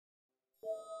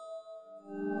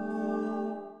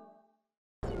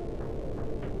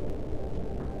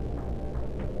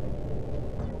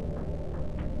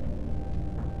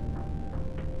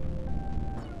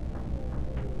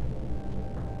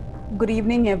Good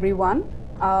evening, everyone.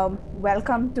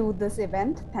 Welcome to this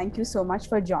event. Thank you so much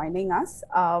for joining us.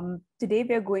 Today,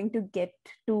 we are going to get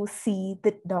to see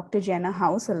the Dr. Jenner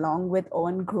house along with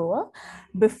Owen Gower.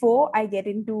 Before I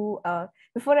introduce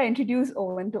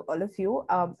Owen to all of you,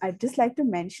 I'd just like to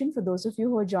mention for those of you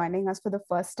who are joining us for the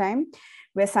first time,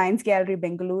 we're Science Gallery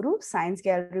Bengaluru. Science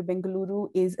Gallery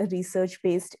Bengaluru is a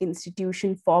research-based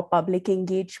institution for public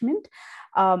engagement.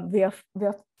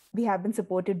 We have been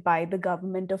supported by the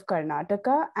government of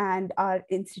Karnataka, and our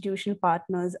institutional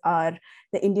partners are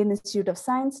the Indian Institute of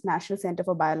Science, National Center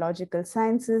for Biological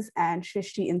Sciences, and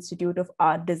Shrishti Institute of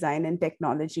Art, Design, and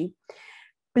Technology.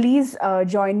 Please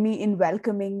join me in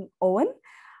welcoming Owen.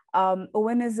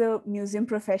 Owen is a museum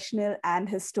professional and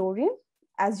historian.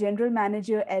 As general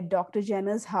manager at Dr.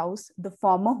 Jenner's house, the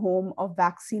former home of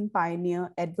vaccine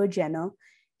pioneer Edward Jenner,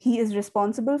 he is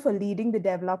responsible for leading the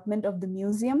development of the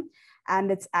museum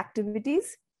and its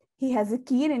activities. He has a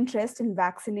keen interest in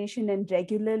vaccination and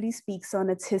regularly speaks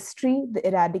on its history, the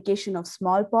eradication of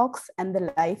smallpox, and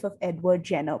the life of Edward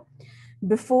Jenner.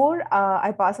 Before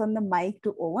I pass on the mic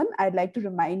to Owen, I'd like to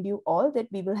remind you all that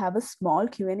we will have a small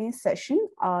Q&A session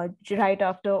right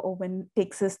after Owen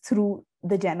takes us through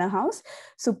the Jenner house.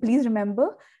 So please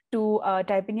remember to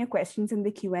type in your questions in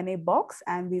the Q&A box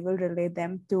and we will relay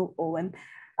them to Owen.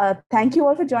 Thank you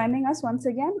all for joining us once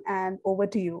again, and over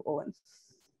to you, Owen.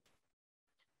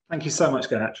 Thank you so much,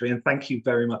 Gayatri, and thank you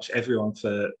very much, everyone,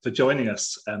 for joining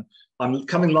us. I'm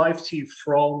coming live to you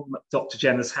from Dr.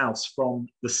 Jenner's house, from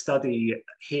the study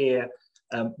here,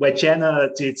 where Jenner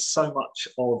did so much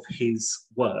of his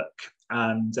work.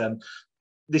 And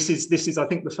this is, I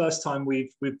think, the first time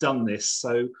we've done this.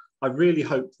 So I really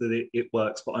hope that it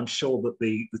works, but I'm sure that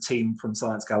the team from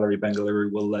Science Gallery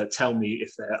Bengaluru will tell me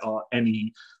if there are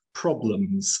any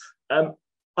problems.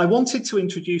 I wanted to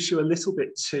introduce you a little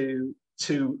bit to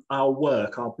our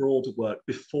work, our broader work,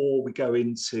 before we go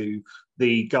into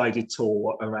the guided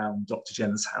tour around Dr.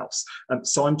 Jenner's house.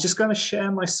 So I'm just going to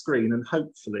share my screen and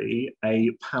hopefully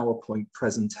a PowerPoint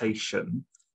presentation.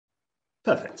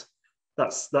 Perfect.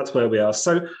 That's where we are.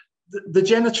 So the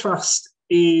Jenner Trust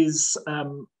is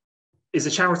a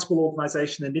charitable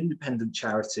organisation, an independent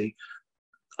charity.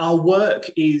 Our work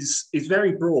is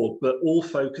very broad, but all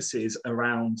focuses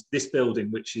around this building,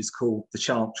 which is called the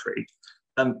Chantry.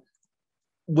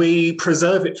 We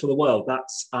preserve it for the world.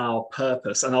 That's our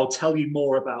purpose. And I'll tell you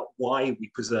more about why we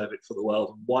preserve it for the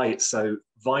world and why it's so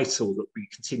vital that we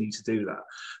continue to do that.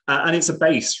 And it's a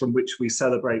base from which we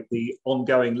celebrate the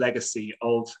ongoing legacy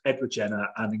of Edward Jenner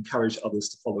and encourage others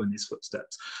to follow in his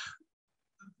footsteps.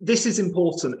 This is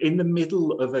important. In the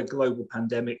middle of a global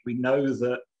pandemic, we know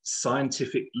that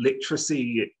scientific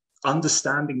literacy,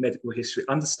 understanding medical history,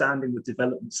 understanding the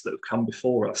developments that have come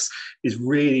before us is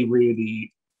really,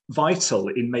 really vital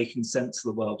in making sense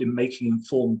of the world, in making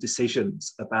informed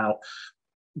decisions about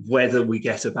whether we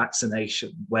get a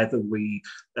vaccination, whether we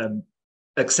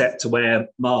accept to wear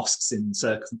masks in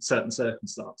certain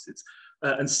circumstances.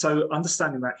 And so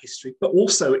understanding that history, but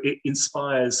also it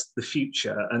inspires the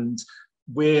future. And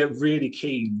we're really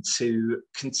keen to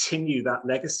continue that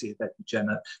legacy of Edward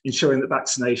Jenner, ensuring that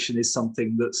vaccination is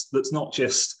something that's not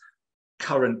just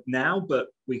current now, but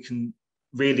we can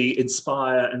really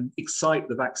inspire and excite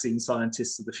the vaccine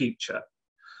scientists of the future.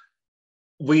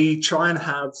 We try and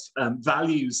have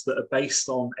values that are based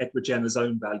on Edward Jenner's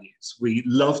own values. We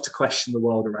love to question the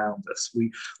world around us.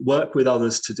 We work with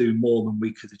others to do more than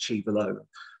we could achieve alone.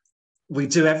 We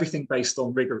do everything based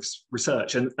on rigorous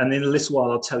research. And in a little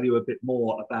while, I'll tell you a bit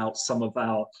more about some of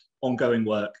our ongoing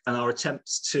work and our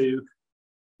attempts to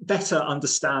better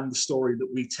understand the story that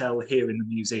we tell here in the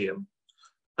museum.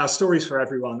 Our stories for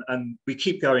everyone, and we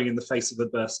keep going in the face of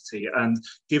adversity. And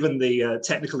given the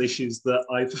technical issues that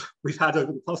we've had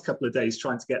over the past couple of days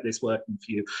trying to get this working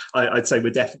for you, I'd say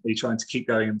we're definitely trying to keep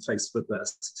going in the face of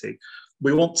adversity.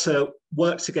 We want to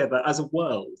work together as a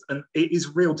world, and it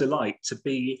is real delight to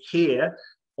be here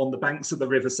on the banks of the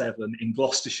River Severn in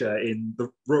Gloucestershire, in the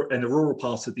rural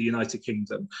part of the United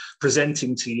Kingdom,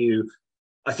 presenting to you,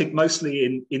 I think mostly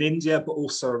in India, but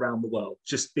also around the world,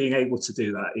 just being able to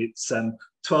do that. It's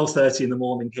 12:30 in the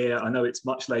morning here. I know it's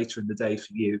much later in the day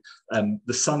for you.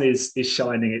 The sun is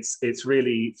shining. It's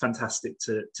really fantastic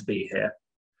to be here.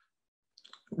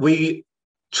 We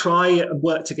try and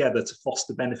work together to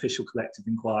foster beneficial collective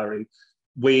inquiry.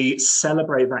 We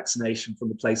celebrate vaccination from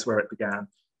the place where it began,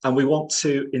 and we want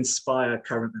to inspire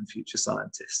current and future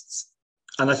scientists.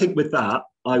 And I think with that,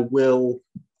 I will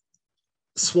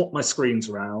swap my screens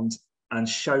around and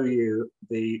show you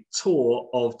the tour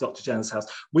of Dr. Jenner's house.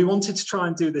 We wanted to try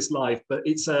and do this live, but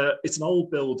it's an old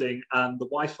building and the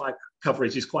Wi-Fi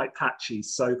coverage is quite patchy.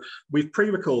 So we've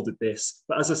pre-recorded this,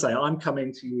 but as I say, I'm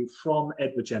coming to you from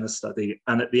Edward Jenner's study.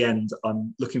 And at the end,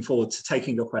 I'm looking forward to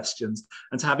taking your questions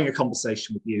and to having a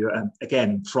conversation with you. And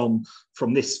again, from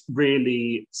this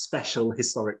really special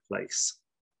historic place.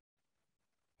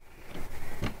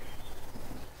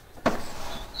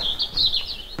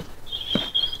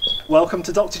 Welcome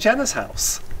to Dr. Jenner's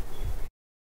house.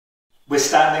 We're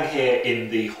standing here in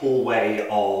the hallway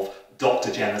of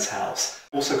Dr. Jenner's house,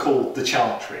 also called the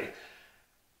Chantry.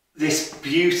 This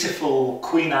beautiful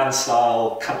Queen Anne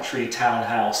style country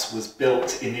townhouse was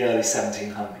built in the early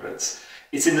 1700s.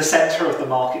 It's in the centre of the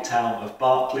market town of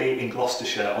Berkeley in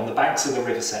Gloucestershire on the banks of the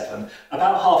River Severn,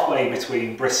 about halfway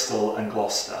between Bristol and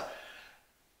Gloucester.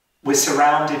 We're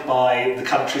surrounded by the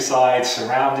countryside,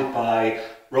 surrounded by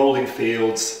rolling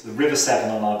fields, the River Severn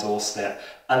on our doorstep,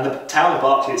 and the town of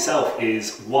Berkeley itself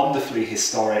is wonderfully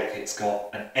historic. It's got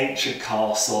an ancient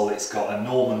castle, it's got a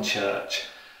Norman church.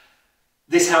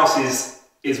 This house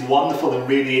is wonderful and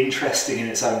really interesting in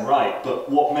its own right, but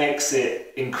what makes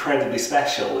it incredibly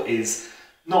special is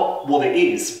not what it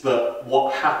is, but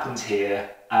what happened here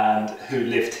and who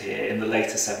lived here in the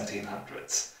later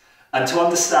 1700s. And to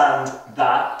understand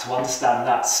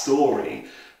that story,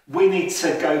 we need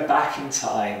to go back in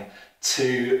time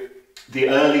to the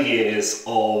early years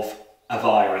of a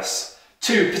virus,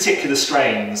 two particular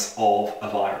strains of a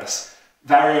virus,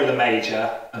 variola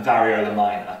major and variola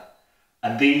minor.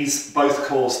 And these both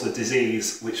caused the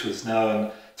disease which was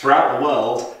known throughout the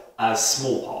world as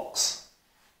smallpox.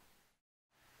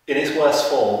 In its worst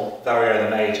form, variola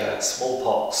major,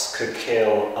 smallpox could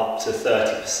kill up to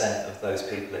 30% of those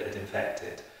people it had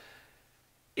infected.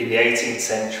 In the 18th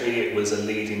century, it was a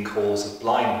leading cause of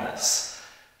blindness.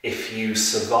 If you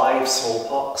survived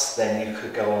smallpox, then you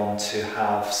could go on to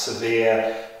have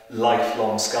severe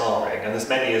lifelong scarring, and as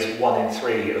many as 1 in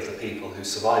 3 of the people who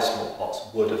survived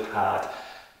smallpox would have had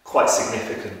quite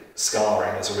significant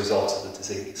scarring as a result of the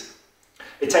disease.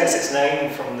 It takes its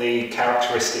name from the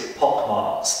characteristic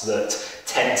pockmarks that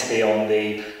tend to be on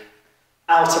the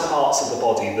outer parts of the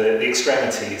body, the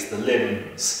extremities, the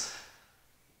limbs.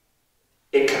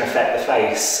 It can affect the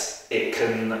face, it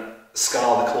can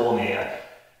scar the cornea,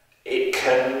 it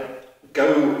can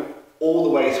go all the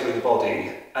way through the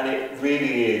body, and it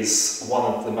really is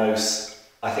one of the most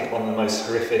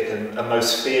horrific and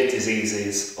most feared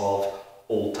diseases of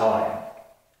all time.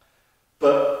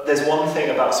 But there's one thing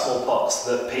about smallpox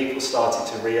that people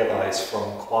started to realise from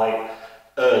quite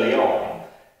early on,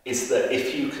 is that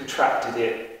if you contracted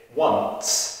it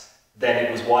once, then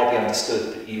it was widely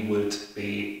understood that you would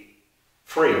be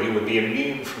free, you would be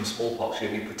immune from smallpox,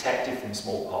 you'd be protected from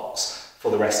smallpox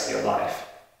for the rest of your life.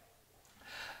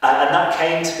 And that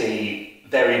came to be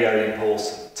very, very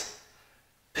important.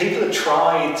 People have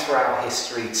tried throughout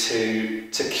history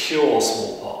to cure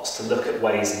smallpox, to look at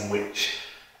ways in which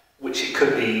it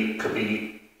could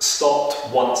be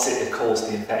stopped once it had caused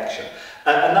the infection.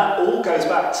 And that all goes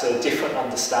back to different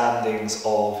understandings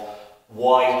of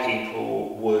why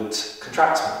people would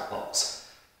contract smallpox.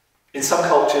 In some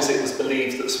cultures, it was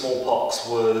believed that smallpox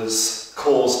was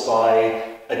caused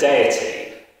by a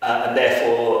deity, and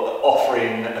therefore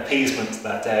offering appeasement to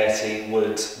that deity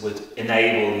would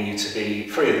enable you to be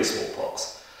free of the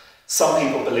smallpox. Some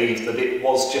people believed that it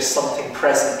was just something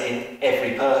present in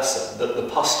every person, that the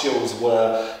pustules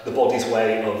were the body's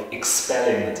way of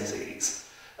expelling the disease.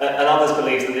 And others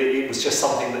believed that it was just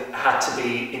something that had to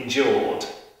be endured.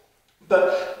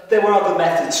 But there were other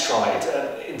methods tried.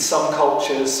 In some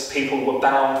cultures, people were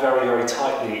bound very, very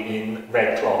tightly in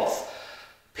red cloth.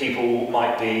 People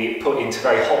might be put into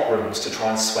very hot rooms to try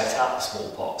and sweat out the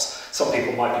smallpox. Some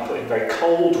people might be put in very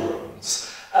cold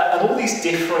rooms. And all these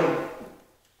different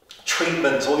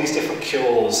treatments, all these different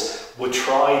cures were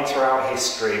tried throughout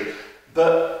history,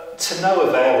 but to no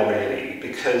avail really,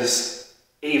 because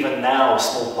even now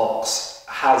smallpox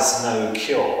has no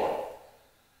cure.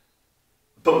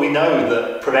 But we know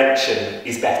that prevention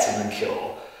is better than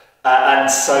cure. And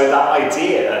so that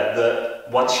idea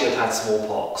that once you had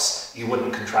smallpox, you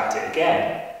wouldn't contract it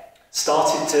again,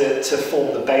 started to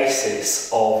form the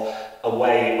basis of a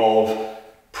way of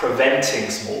preventing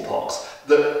smallpox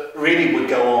that really would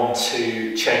go on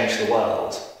to change the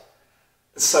world.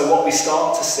 So what we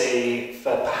start to see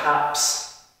for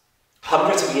perhaps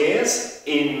hundreds of years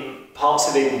in parts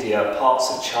of India, parts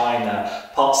of China,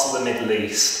 parts of the Middle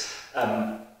East,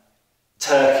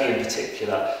 Turkey in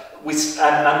particular,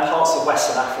 and parts of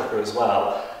Western Africa as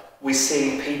well, we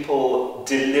see people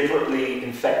deliberately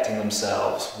infecting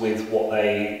themselves with what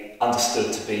they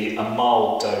understood to be a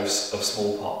mild dose of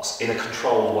smallpox in a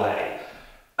controlled way.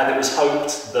 And it was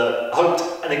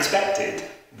hoped and expected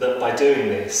that by doing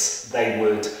this, they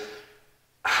would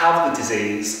have the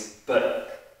disease,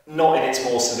 but not in its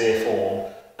more severe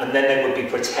form, and then they would be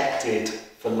protected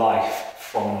for life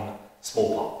from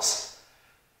smallpox.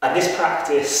 And this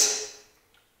practice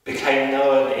became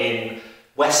known in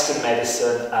Western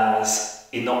medicine as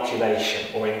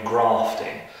inoculation or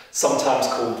engrafting, sometimes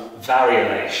called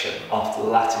variolation after the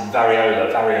Latin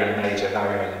variola, variola major,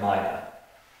 variola minor.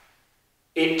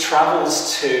 It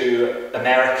travels to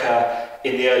America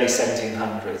in the early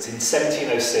 1700s. In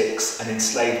 1706, an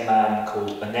enslaved man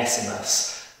called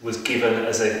Onesimus was given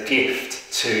as a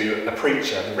gift to a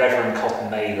preacher, the Reverend Cotton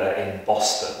Mather in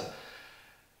Boston.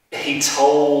 He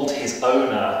told his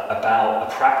owner about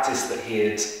a practice that he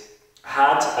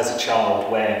had as a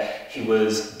child where he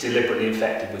was deliberately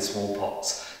infected with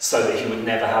smallpox so that he would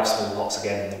never have smallpox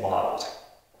again in the wild.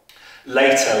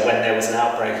 Later, when there was an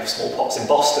outbreak of smallpox in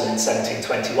Boston in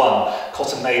 1721,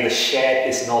 Cotton Mather shared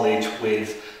this knowledge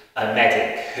with a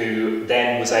medic who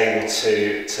then was able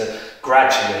to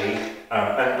gradually,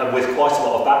 and with quite a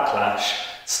lot of backlash,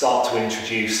 start to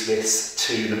introduce this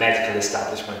to the medical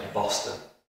establishment in Boston.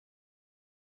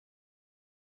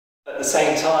 At the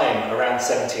same time, around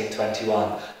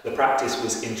 1721, the practice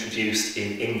was introduced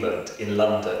in England, in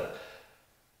London.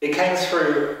 It came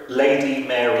through Lady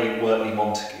Mary Wortley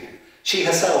Montagu. She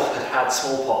herself had had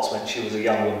smallpox when she was a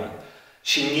young woman.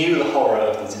 She knew the horror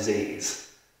of the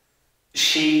disease.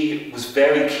 She was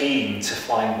very keen to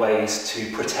find ways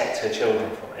to protect her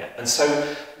children from it. And so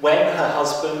when her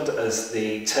husband, as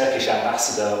the Turkish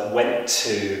ambassador, went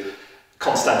to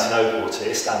Constantinople, to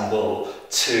Istanbul,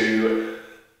 to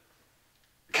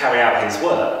carry out his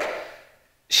work,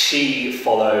 she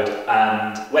followed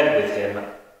and went with him.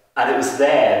 And it was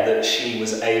there that she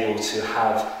was able to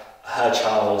have her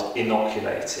child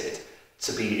inoculated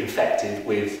to be infected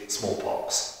with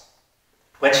smallpox.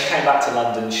 When she came back to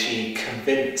London, she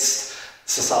convinced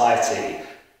society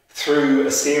through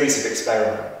a series of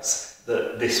experiments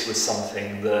that this was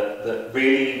something that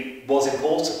really was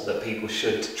important, that people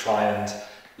should try and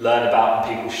learn about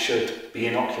and people should be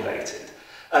inoculated.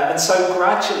 And so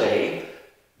gradually,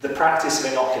 the practice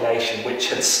of inoculation, which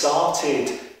had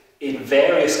started in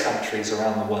various countries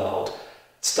around the world,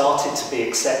 started to be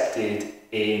accepted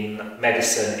in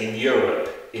medicine in Europe,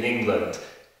 in England,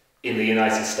 in the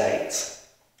United States.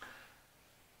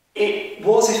 It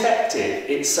was effective.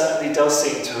 It certainly does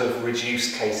seem to have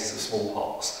reduced cases of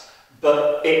smallpox,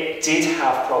 but it did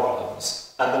have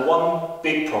problems. And the one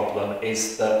big problem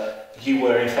is that you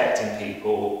were infecting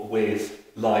people with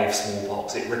live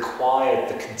smallpox. It required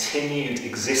the continued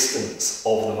existence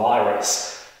of the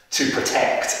virus to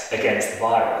protect against the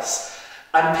virus.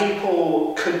 And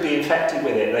people could be infected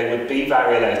with it. They would be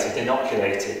variolated,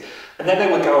 inoculated, and then they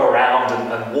would go around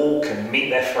and walk and meet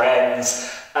their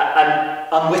friends, and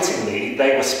unwittingly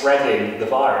they were spreading the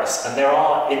virus. And there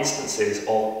are instances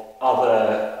of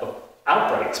other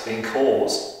outbreaks being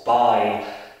caused by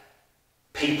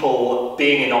people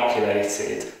being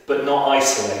inoculated but not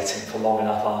isolating for long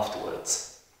enough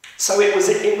afterwards. So it was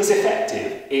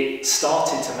effective. It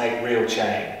started to make real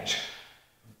change,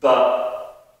 but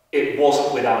it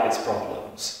wasn't without its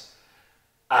problems.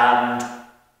 And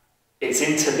it's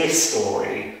into this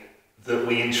story that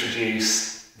we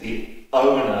introduce the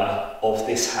owner of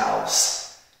this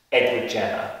house, Edward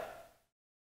Jenner.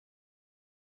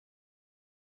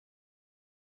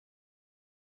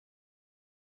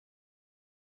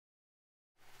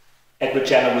 Edward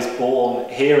Jenner was born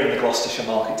here in the Gloucestershire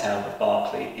market town of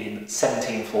Berkeley in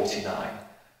 1749.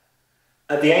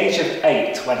 At the age of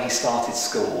 8, when he started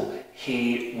school,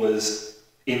 he was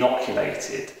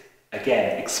inoculated,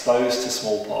 again exposed to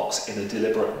smallpox in a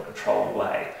deliberate and controlled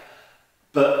way.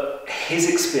 But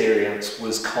his experience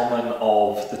was common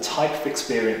of the type of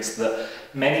experience that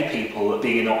many people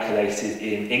being inoculated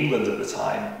in England at the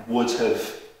time would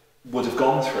have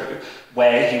gone through,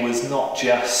 where he was not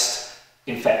just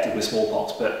infected with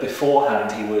smallpox, but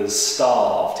beforehand he was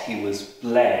starved, he was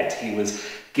bled, he was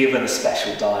given a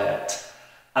special diet.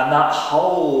 And that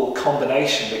whole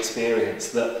combination of experience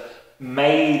that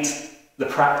made the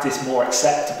practice more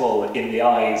acceptable in the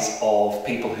eyes of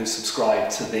people who subscribe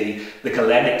to the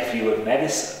Galenic view of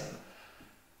medicine,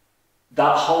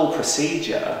 that whole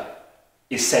procedure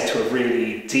is said to have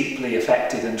really deeply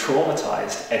affected and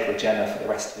traumatized Edward Jenner for the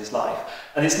rest of his life.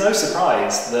 And it's no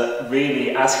surprise that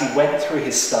really, as he went through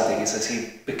his studies, as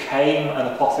he became an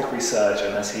apothecary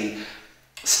surgeon, as he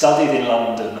studied in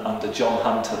London under John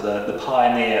Hunter, the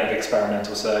pioneer of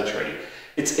experimental surgery,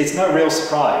 It's no real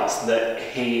surprise that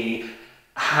he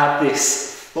had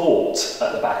this thought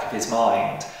at the back of his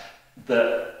mind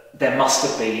that there must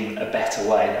have been a better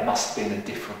way, there must have been a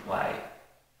different way.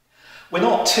 We're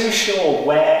not too sure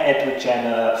where Edward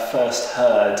Jenner first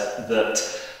heard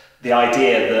that the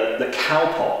idea that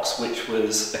cowpox, which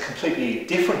was a completely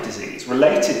different disease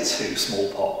related to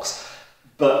smallpox,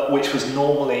 but which was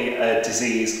normally a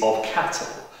disease of cattle.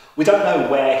 We don't know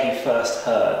where he first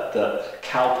heard that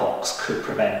cowpox could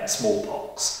prevent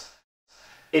smallpox.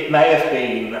 It may have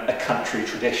been a country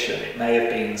tradition, it may have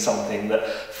been something that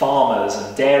farmers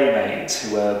and dairymaids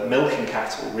who were milking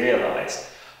cattle realised.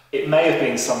 It may have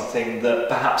been something that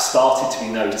perhaps started to be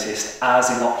noticed as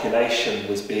inoculation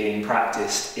was being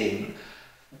practiced in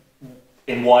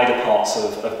wider parts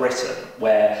of Britain,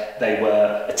 where they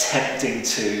were attempting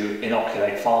to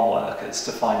inoculate farm workers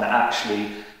to find that actually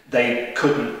they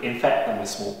couldn't infect them with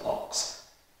smallpox.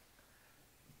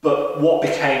 But what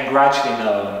became gradually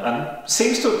known, and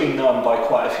seems to have been known by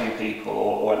quite a few people,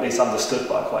 or at least understood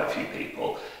by quite a few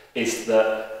people, is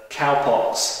that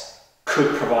cowpox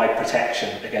could provide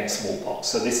protection against smallpox.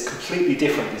 So this completely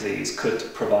different disease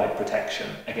could provide protection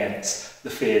against the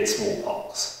feared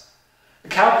smallpox.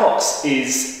 Cowpox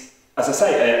is, as I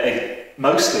say,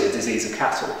 mostly a disease of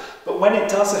cattle, but when it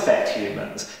does affect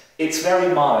humans, it's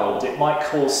very mild. It might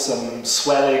cause some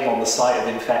swelling on the site of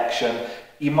infection.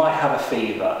 You might have a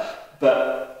fever,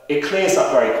 but it clears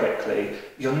up very quickly.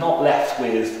 You're not left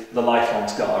with the lifelong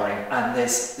scarring, and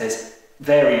there's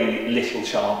very little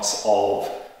chance of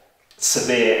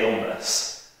severe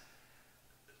illness.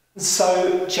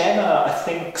 So Jenner, I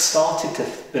think, started to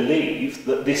believe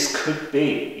that this could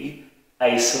be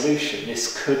a solution.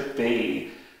 This could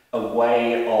be a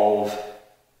way of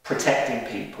protecting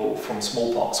people from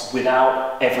smallpox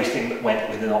without everything that went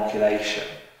with inoculation.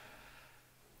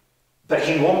 But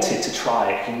he wanted to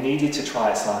try it. He needed to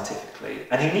try it scientifically.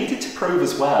 And he needed to prove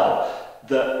as well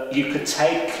that you could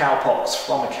take cowpox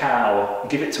from a cow,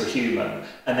 give it to a human,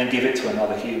 and then give it to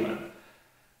another human.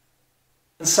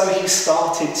 And so he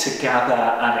started to gather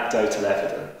anecdotal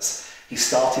evidence. He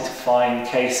started to find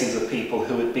cases of people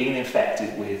who had been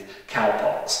infected with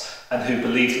cowpox and who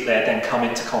believed that they had then come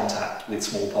into contact with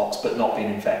smallpox but not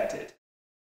been infected.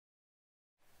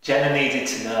 Jenner needed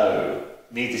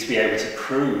to be able to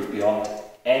prove beyond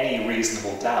any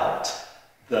reasonable doubt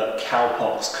that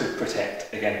cowpox could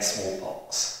protect against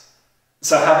smallpox.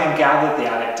 So having gathered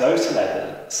the anecdotal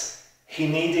evidence, he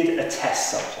needed a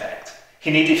test subject. He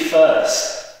needed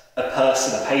first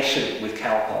a patient with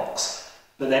cowpox,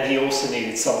 but then he also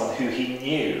needed someone who he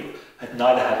knew had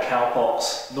neither had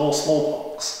cowpox nor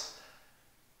smallpox.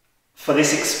 For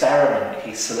this experiment,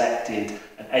 he selected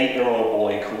an 8-year-old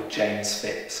boy called James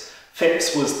Phipps.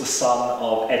 Phipps was the son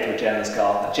of Edward Jenner's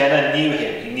gardener. Jenner knew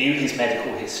him, he knew his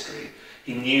medical history.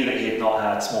 He knew that he had not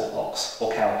had smallpox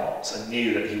or cowpox and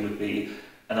knew that he would be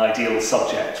an ideal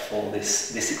subject for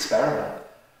this experiment.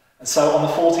 And so on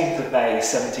the 14th of May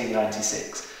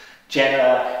 1796,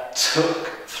 Jenner took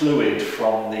fluid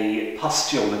from the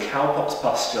pustule, the cowpox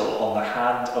pustule on the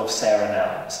hand of Sarah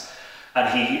Nelms, and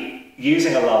he,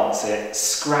 using a lancet,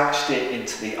 scratched it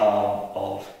into the arm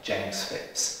of James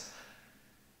Phipps.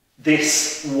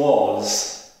 This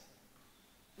was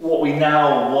what we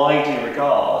now widely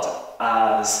regard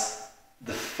as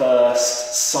the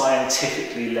first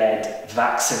scientifically led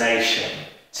vaccination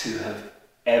to have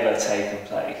ever taken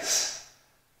place.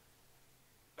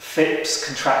 Phipps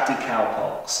contracted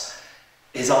cowpox.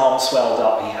 His arm swelled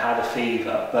up, he had a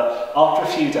fever, but after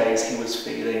a few days he was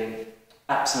feeling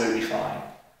absolutely fine.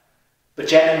 But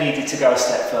Jenner needed to go a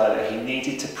step further. He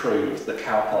needed to prove that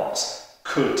cowpox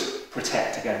could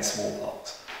protect against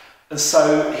smallpox. And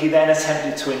so he then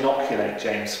attempted to inoculate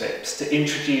James Phipps, to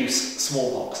introduce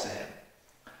smallpox to him.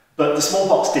 But the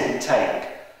smallpox didn't take.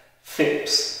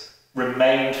 Phipps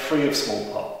remained free of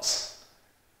smallpox.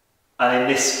 And in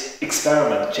this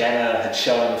experiment, Jenner had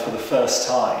shown for the first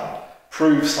time,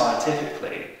 proved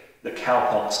scientifically, that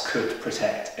cowpox could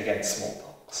protect against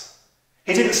smallpox.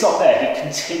 He didn't stop there. He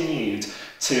continued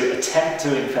to attempt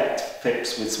to infect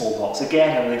Phipps with smallpox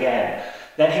again and again.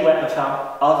 Then he went and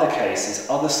found other cases,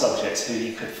 other subjects who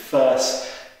he could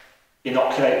first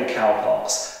inoculate with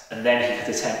cowpox, and then he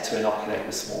could attempt to inoculate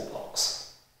with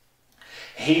smallpox.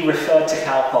 He referred to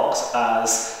cowpox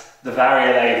as the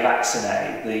variolae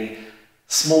vaccinae, the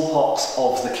smallpox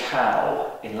of the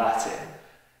cow in Latin.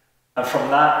 And from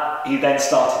that, he then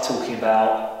started talking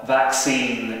about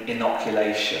vaccine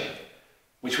inoculation,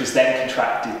 which was then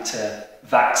contracted to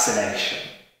vaccination.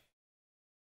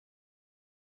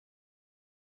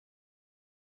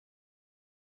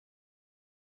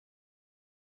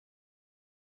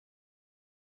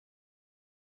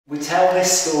 We tell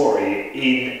this story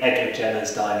in Edward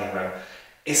Jenner's dining room.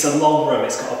 It's a long room,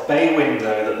 it's got a bay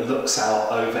window that looks out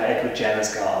over Edward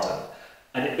Jenner's garden.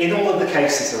 And in all of the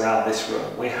cases around this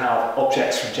room, we have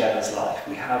objects from Jenner's life.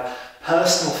 We have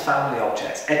personal family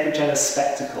objects, Edward Jenner's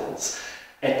spectacles,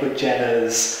 Edward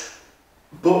Jenner's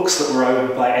books that were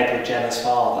owned by Edward Jenner's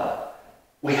father.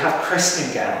 We have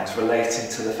christening gowns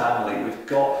relating to the family. We've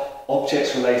got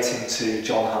objects relating to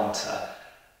John Hunter.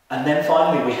 And then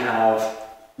finally we have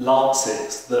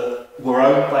lances that were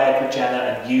owned by Edward Jenner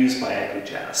and used by Edward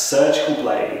Jenner, surgical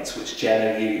blades which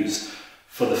Jenner used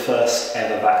for the first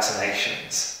ever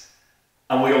vaccinations.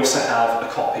 And we also have a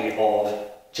copy of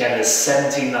Jenner's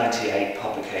 1798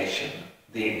 publication,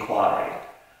 The Inquiry.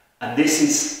 And this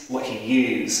is what he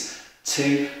used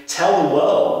to tell the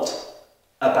world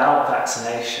about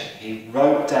vaccination. He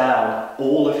wrote down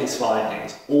all of his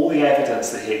findings, all the evidence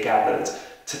that he had gathered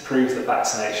to prove that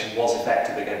vaccination was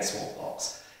effective against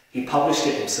smallpox. He published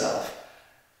it himself,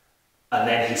 and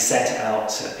then he sent it out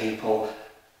to people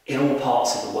in all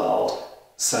parts of the world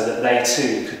so that they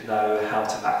too could know how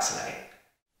to vaccinate.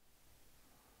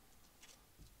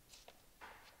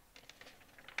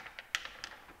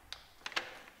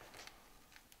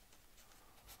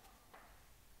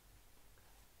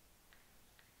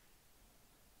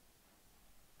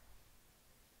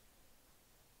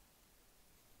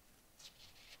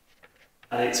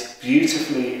 And it's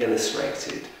beautifully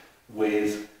illustrated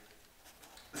with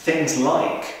things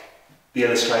like the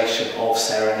illustration of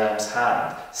Sarah Nelm's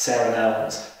hand. Sarah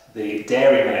Nelm's the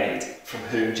dairymaid from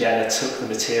whom Jenner took the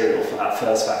material for that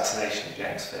first vaccination of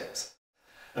James Phipps.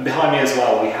 And behind me as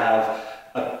well we have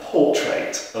a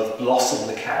portrait of Blossom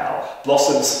the cow.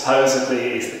 Blossom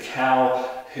supposedly is the cow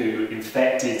who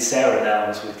infected Sarah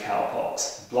Nelms with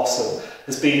cowpox. Blossom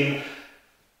has been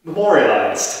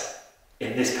memorialised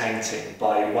in this painting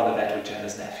by one of Edward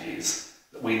Jenner's nephews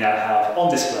that we now have on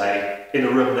display in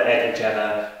a room that Edward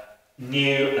Jenner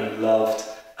knew and loved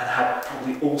and had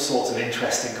probably all sorts of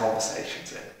interesting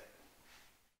conversations in.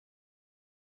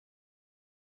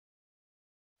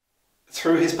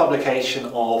 Through his publication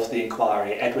of The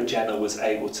Inquiry, Edward Jenner was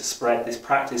able to spread this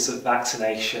practice of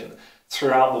vaccination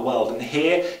throughout the world. And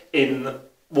here in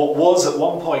what was at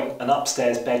one point an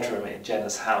upstairs bedroom in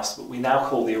Jenner's house, but we now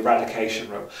call the Eradication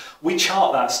Room, we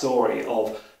chart that story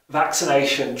of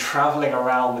vaccination travelling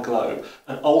around the globe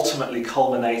and ultimately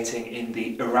culminating in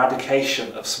the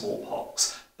eradication of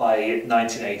smallpox by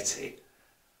 1980.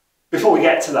 Before we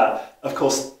get to that, of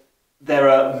course, there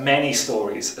are many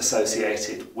stories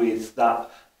associated with that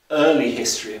early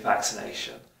history of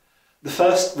vaccination. The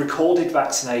first recorded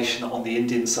vaccination on the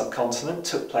Indian subcontinent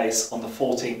took place on the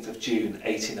 14th of June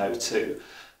 1802.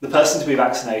 The person to be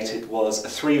vaccinated was a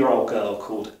 3-year-old girl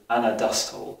called Anna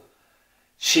Dustall.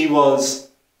 She was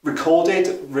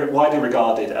widely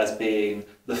regarded as being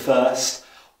the first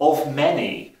of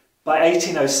many. By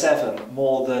 1807,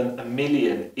 more than 1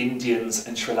 million Indians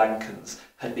and Sri Lankans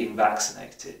had been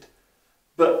vaccinated.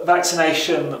 But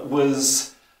vaccination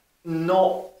was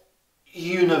not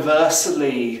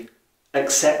universally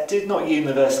accepted, not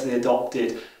universally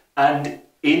adopted, and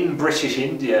in British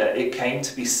India it came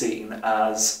to be seen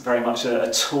as very much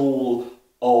a tool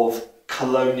of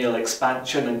colonial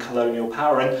expansion and colonial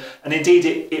power, and indeed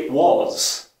it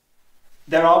was.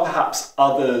 There are perhaps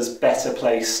others better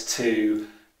placed to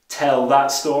tell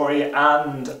that story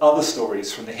and other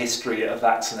stories from the history of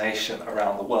vaccination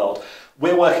around the world.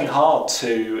 We're working hard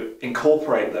to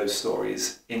incorporate those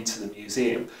stories into the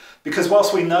museum, because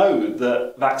whilst we know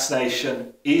that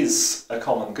vaccination is a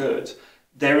common good,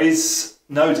 there is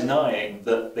no denying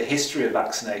that the history of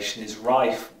vaccination is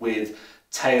rife with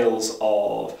tales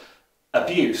of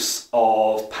abuse,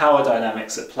 of power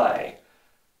dynamics at play.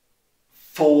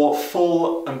 For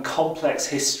full and complex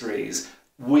histories,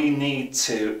 we need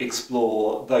to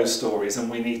explore those stories and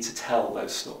we need to tell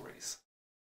those stories.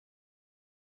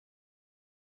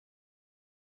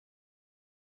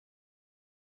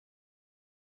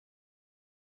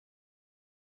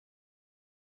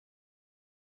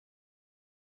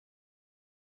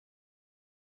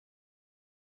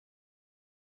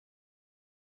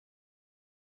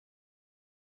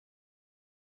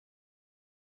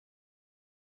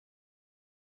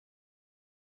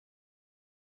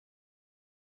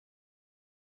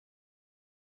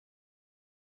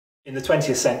 In the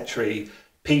 20th century,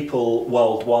 people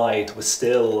worldwide were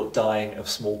still dying of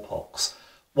smallpox.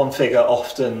 One figure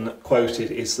often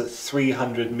quoted is that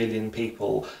 300 million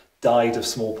people died of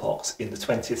smallpox in the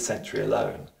 20th century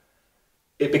alone.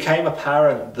 It became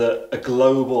apparent that a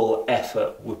global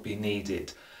effort would be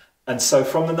needed. And so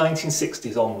from the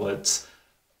 1960s onwards,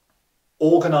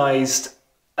 organised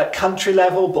At country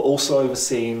level, but also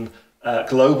overseen at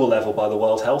global level by the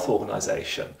World Health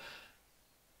Organization,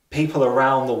 people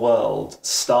around the world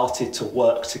started to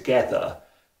work together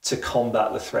to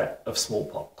combat the threat of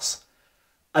smallpox.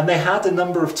 And they had a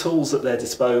number of tools at their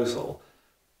disposal.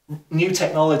 New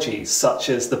technologies such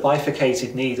as the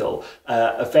bifurcated needle,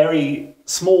 a very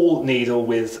small needle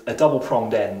with a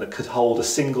double-pronged end that could hold a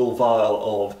single vial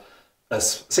of a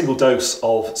single dose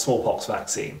of smallpox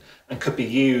vaccine and could be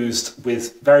used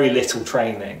with very little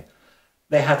training.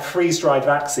 They had freeze-dried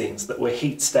vaccines that were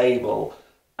heat stable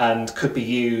and could be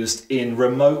used in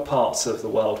remote parts of the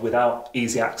world without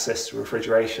easy access to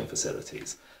refrigeration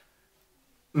facilities.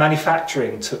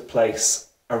 Manufacturing took place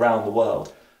around the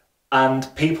world, and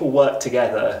people worked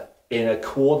together in a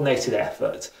coordinated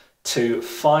effort to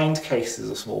find cases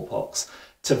of smallpox,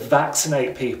 to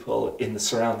vaccinate people in the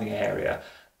surrounding area,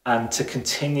 and to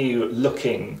continue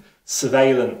looking.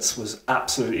 Surveillance was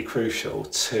absolutely crucial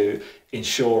to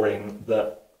ensuring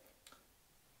that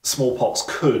smallpox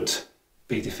could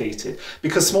be defeated,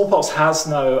 because smallpox has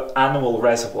no animal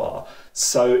reservoir.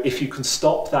 So if you can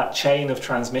stop that chain of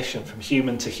transmission from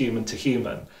human to human to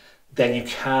human, then you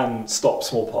can stop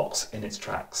smallpox in its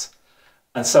tracks.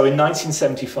 And so in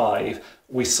 1975,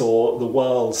 we saw the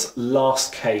world's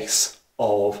last case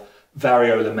of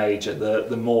variola major,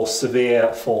 the more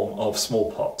severe form of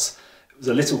smallpox. It was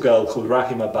a little girl called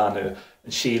Rahima Banu,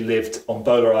 and she lived on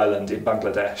Bola Island in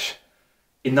Bangladesh.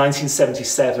 In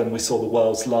 1977, we saw the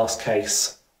world's last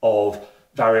case of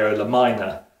variola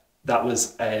minor. That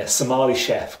was a Somali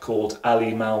chef called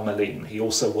Ali Malmaleen. He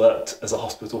also worked as a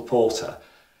hospital porter.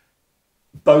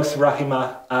 Both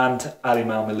Rahima and Ali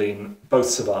Malmaleen both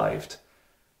survived.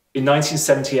 In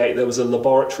 1978, there was a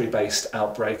laboratory-based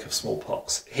outbreak of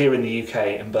smallpox here in the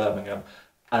UK in Birmingham,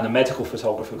 and a medical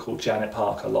photographer called Janet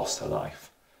Parker lost her life.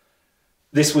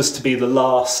 This was to be the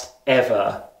last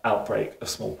ever outbreak of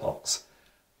smallpox.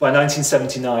 By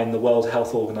 1979, the World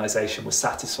Health Organization was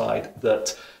satisfied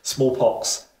that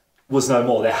smallpox was no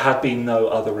more. There had been no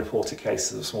other reported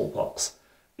cases of smallpox.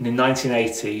 And in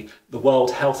 1980, the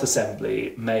World Health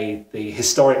Assembly made the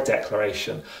historic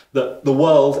declaration that the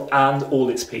world and all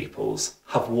its peoples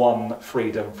have won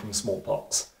freedom from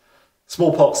smallpox.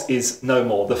 Smallpox is no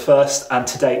more, the first and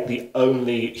to date the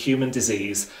only human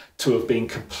disease to have been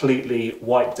completely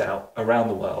wiped out around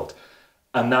the world.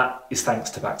 And that is thanks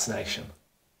to vaccination.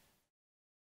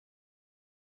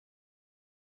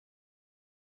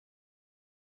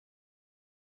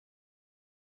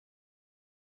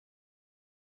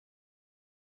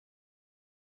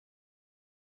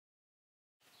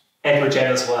 Edward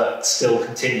Jenner's work still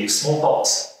continues.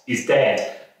 Smallpox is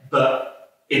dead, but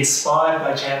inspired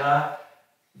by Jenner,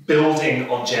 building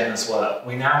on Jenner's work,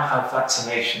 we now have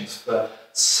vaccinations for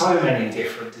so many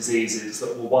different diseases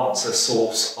that were once a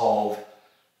source of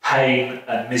pain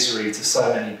and misery to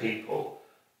so many people.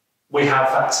 We have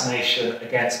vaccination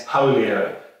against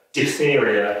polio,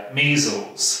 diphtheria,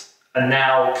 measles, and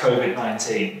now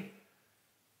COVID-19.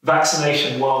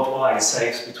 Vaccination worldwide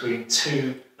saves between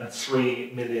 2 and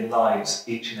 3 million lives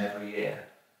each and every year.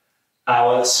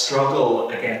 Our struggle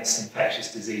against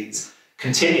infectious disease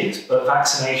continues, but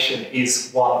vaccination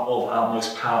is one of our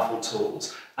most powerful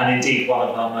tools, and indeed one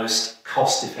of our most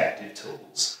cost-effective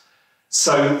tools.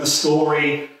 So the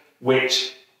story,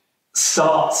 which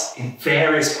starts in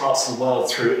various parts of the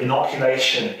world through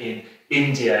inoculation in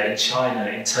India, in China,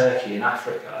 in Turkey, in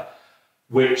Africa,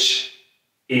 which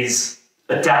is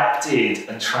adapted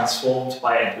and transformed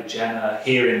by Edward Jenner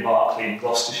here in Berkeley in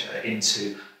Gloucestershire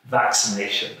into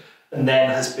vaccination, and then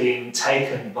has been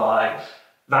taken by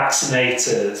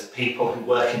vaccinators, people who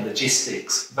work in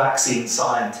logistics, vaccine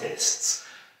scientists.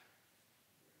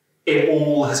 It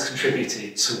all has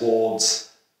contributed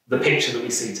towards the picture that we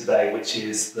see today, which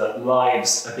is that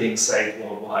lives are being saved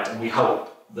worldwide, and we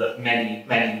hope that many,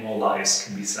 many more lives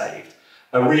can be saved.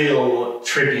 A real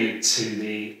tribute to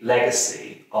the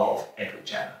legacy of Edward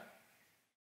Jenner.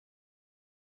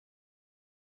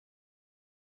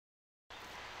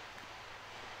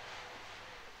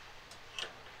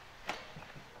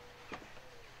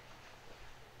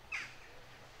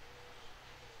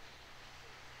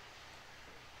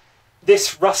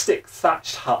 This rustic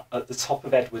thatched hut at the top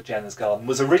of Edward Jenner's garden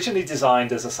was originally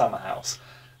designed as a summer house,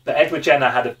 but Edward Jenner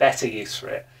had a better use for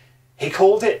it. He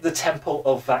called it the Temple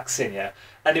of Vaccinia,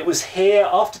 and it was here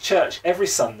after church every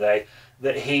Sunday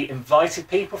that he invited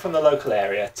people from the local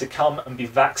area to come and be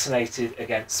vaccinated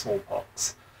against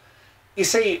smallpox. You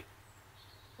see,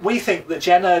 we think that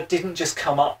Jenner didn't just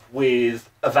come up with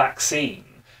a vaccine.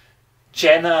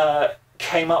 Jenner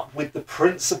came up with the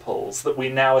principles that we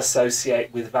now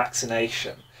associate with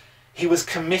vaccination. He was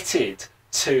committed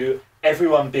to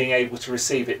everyone being able to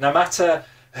receive it, no matter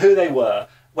who they were,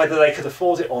 whether they could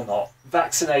afford it or not.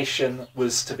 Vaccination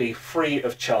was to be free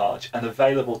of charge and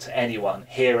available to anyone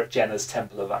here at Jenner's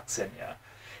Temple of Vaccinia.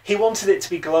 He wanted it to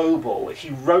be global. He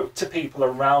wrote to people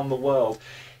around the world.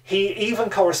 He even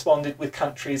corresponded with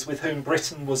countries with whom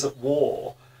Britain was at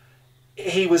war.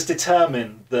 He was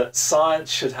determined that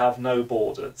science should have no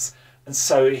borders. And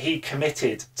so he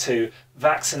committed to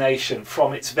vaccination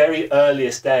from its very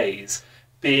earliest days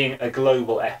being a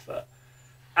global effort.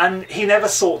 And he never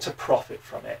sought to profit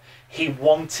from it. He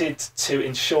wanted to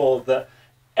ensure that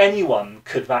anyone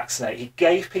could vaccinate. He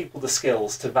gave people the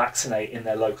skills to vaccinate in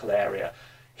their local area.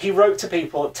 He wrote to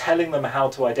people telling them how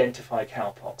to identify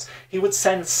cowpox. He would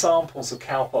send samples of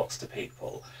cowpox to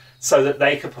people so that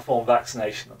they could perform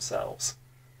vaccination themselves.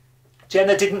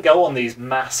 Jenner didn't go on these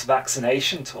mass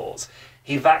vaccination tours.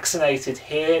 He vaccinated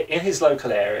here in his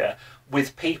local area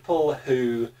with people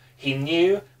who he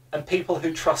knew and people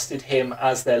who trusted him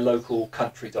as their local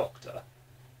country doctor.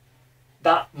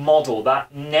 That model,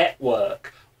 that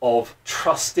network of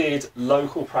trusted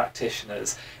local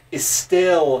practitioners is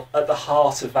still at the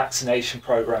heart of vaccination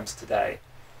programs today.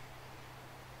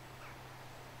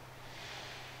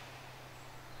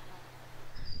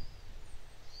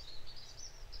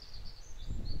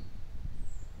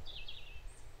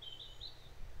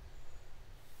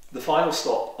 The final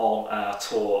stop on our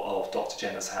tour of Dr.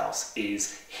 Jenner's house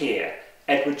is here,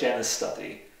 Edward Jenner's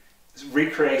study. It's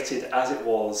recreated as it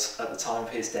was at the time of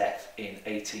his death in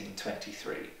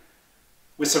 1823.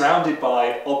 We're surrounded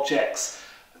by objects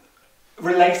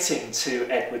relating to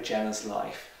Edward Jenner's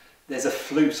life. There's a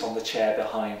flute on the chair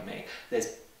behind me.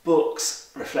 There's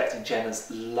books reflecting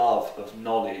Jenner's love of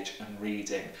knowledge and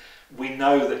reading. We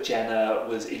know that Jenner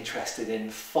was interested in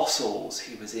fossils,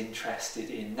 he was interested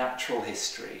in natural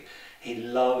history, he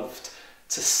loved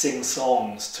to sing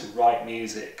songs, to write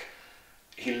music,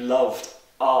 he loved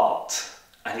art,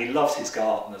 and he loved his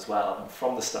garden as well. And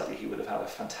from the study he would have had a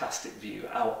fantastic view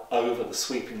out over the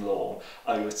sweeping lawn,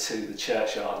 over to the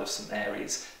churchyard of St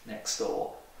Mary's next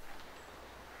door.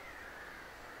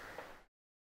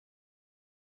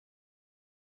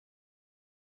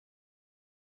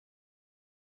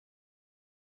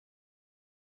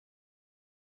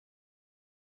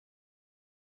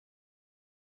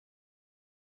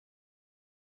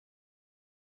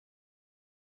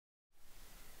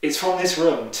 It's from this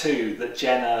room too that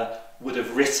Jenner would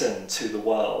have written to the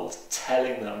world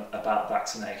telling them about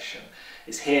vaccination.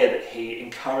 It's here that he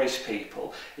encouraged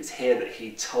people, it's here that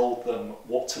he told them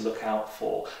what to look out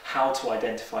for, how to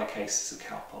identify cases of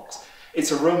cowpox.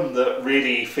 It's a room that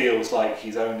really feels like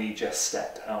he's only just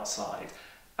stepped outside,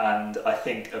 and I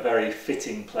think a very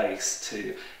fitting place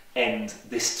to end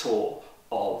this tour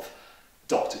of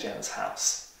Dr. Jenner's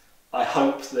house. I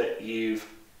hope that you've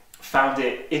found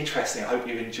it interesting. I hope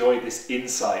you've enjoyed this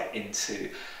insight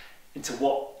into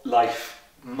what life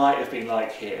might have been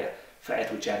like here for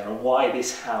Edward Jenner and why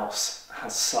this house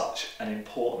has such an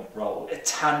important role, a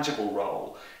tangible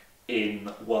role in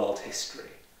world history.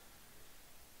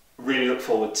 Really look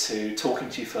forward to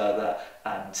talking to you further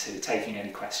and to taking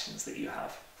any questions that you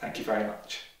have. Thank you very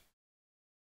much.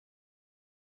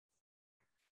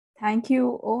 Thank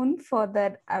you, Owen, for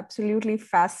that absolutely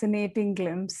fascinating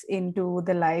glimpse into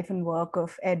the life and work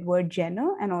of Edward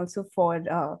Jenner, and also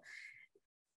for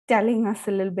telling us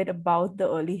a little bit about the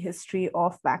early history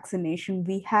of vaccination.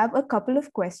 We have a couple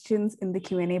of questions in the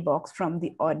Q&A box from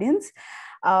the audience.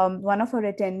 One of our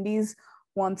attendees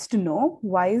wants to know,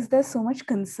 why is there so much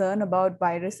concern about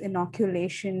virus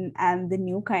inoculation and the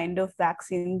new kind of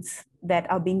vaccines that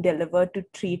are being delivered to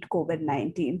treat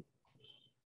COVID-19?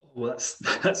 Well,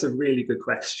 that's a really good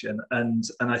question, and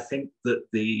I think that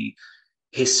the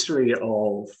history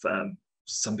of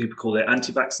some people call it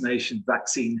anti-vaccination,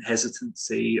 vaccine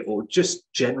hesitancy, or just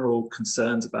general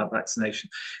concerns about vaccination,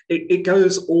 it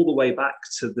goes all the way back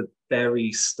to the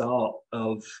very start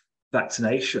of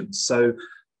vaccination. So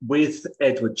with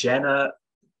Edward Jenner,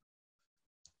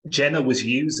 Jenner was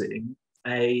using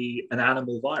an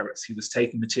animal virus. He was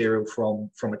taking material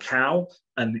from a cow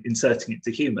and inserting it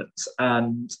to humans,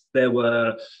 and there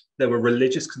were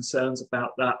religious concerns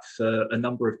about that for a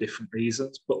number of different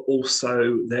reasons, but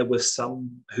also there were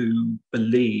some who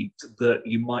believed that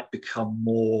you might become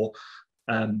more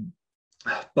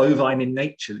bovine in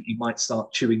nature, that you might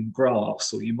start chewing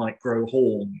grass or you might grow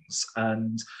horns,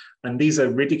 and these are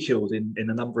ridiculed in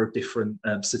a number of different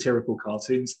satirical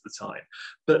cartoons at the time.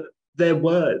 But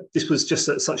this was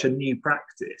just such a new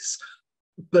practice.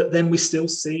 But then we still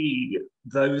see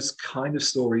those kind of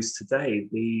stories today.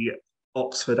 The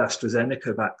Oxford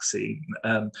AstraZeneca vaccine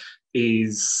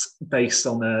is based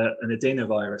on an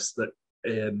adenovirus that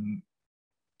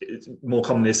it's more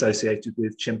commonly associated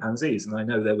with chimpanzees. And I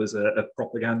know there was a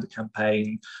propaganda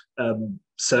campaign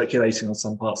circulating on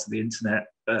some parts of the internet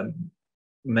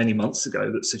many months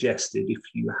ago that suggested if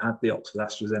you had the Oxford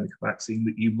AstraZeneca vaccine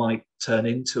that you might turn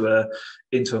into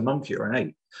a monkey or an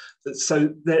ape.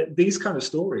 So these kind of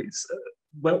stories,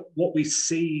 well, what we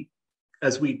see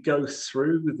as we go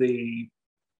through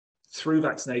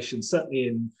vaccination,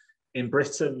 certainly in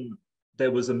Britain,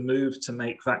 there was a move to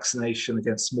make vaccination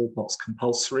against smallpox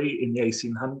compulsory in the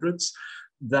 1800s.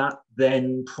 That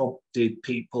then prompted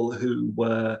people who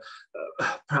were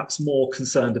perhaps more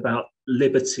concerned about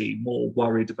liberty, more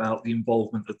worried about the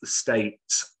involvement of the state,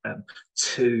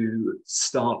 to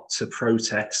start to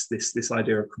protest this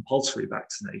idea of compulsory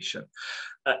vaccination.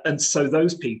 And so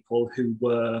those people who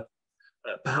were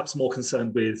perhaps more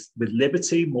concerned with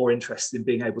liberty, more interested in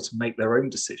being able to make their own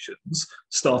decisions,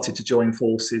 started to join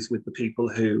forces with the people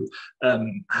who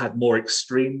had more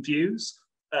extreme views.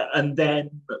 And then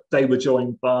they were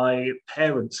joined by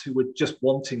parents who were just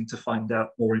wanting to find out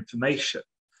more information.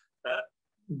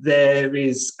 There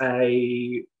is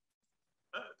I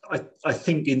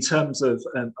think in terms of,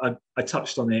 I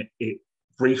touched on it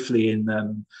briefly in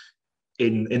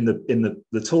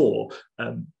the tour,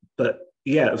 but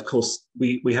yeah, of course,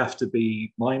 we have to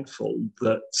be mindful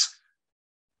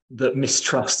that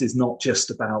mistrust is not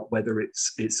just about whether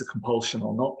it's a compulsion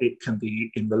or not. It can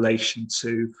be in relation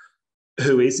to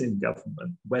who is in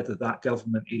government, whether that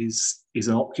government is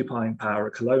an occupying power,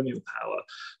 a colonial power.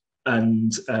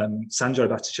 And Sanjay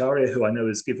Bhattacharya, who I know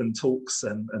has given talks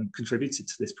and contributed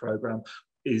to this program,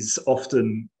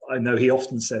 I know he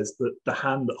often says that the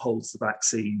hand that holds the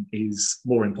vaccine is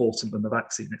more important than the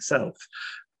vaccine itself.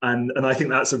 And I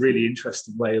think that's a really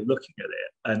interesting way of looking at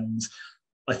it. And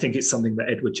I think it's something that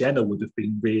Edward Jenner would have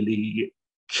been really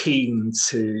keen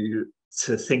to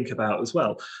think about as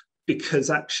well. Because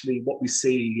actually what we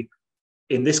see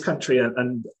in this country,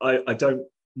 and I don't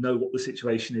know what the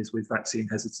situation is with vaccine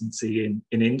hesitancy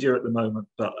in India at the moment,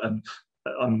 but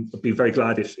I'd be very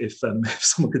glad if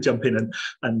someone could jump in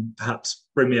and perhaps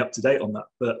bring me up to date on that.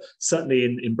 But certainly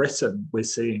in Britain, we're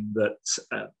seeing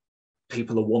that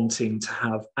people are wanting to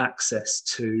have access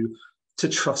to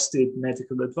trusted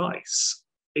medical advice.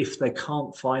 If they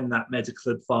can't find that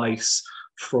medical advice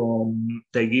from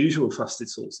their usual trusted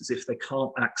sources, if they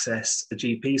can't access a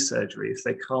GP surgery, if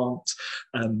they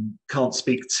can't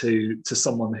speak to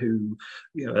someone who,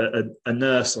 a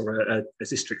nurse or a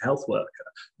district health worker,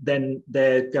 then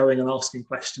they're going and asking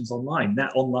questions online.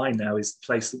 That online now is the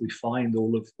place that we find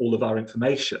all of our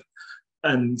information.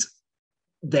 And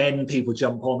then people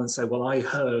jump on and say, well, I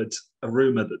heard a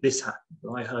rumor that this happened,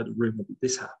 and I heard a rumor that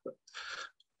this happened.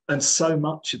 And so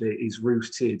much of it is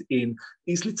rooted in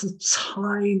these little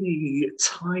tiny,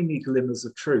 tiny glimmers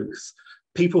of truth.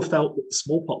 People felt that the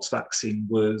smallpox vaccine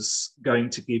was going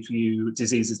to give you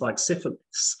diseases like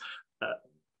syphilis,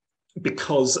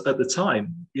 because at the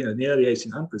time, in the early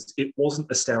 1800s, it wasn't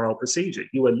a sterile procedure.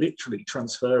 You were literally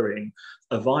transferring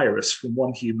a virus from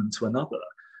one human to another.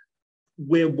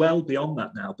 We're well beyond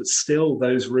that now, but still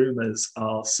those rumors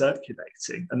are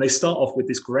circulating, and they start off with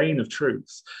this grain of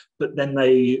truth, but then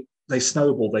they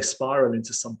snowball, they spiral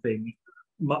into something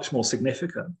much more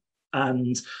significant.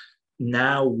 And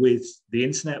now with the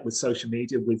internet, with social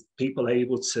media, with people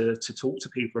able to talk to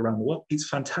people around the world, it's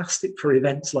fantastic for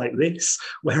events like this,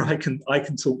 where I can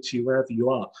talk to you wherever you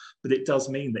are. But it does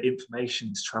mean that information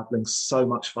is traveling so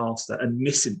much faster, and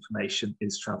misinformation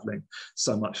is traveling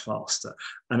so much faster.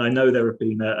 And I know there have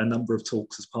been a number of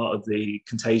talks as part of the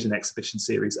Contagion exhibition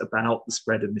series about the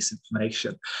spread of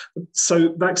misinformation.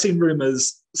 So vaccine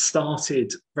rumors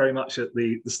started very much at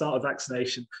the start of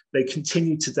vaccination. They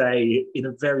continue today in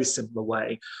a very similar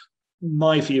way.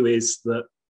 My view is that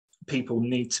people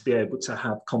need to be able to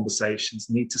have conversations,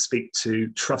 need to speak to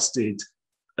trusted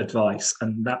advice,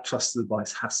 and that trusted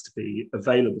advice has to be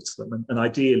available to them. And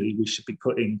ideally, we should be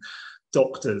putting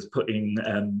doctors, putting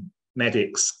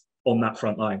medics on that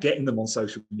front line, getting them on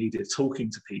social media, talking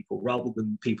to people, rather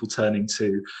than people turning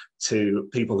to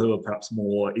people who are perhaps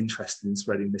more interested in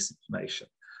spreading misinformation.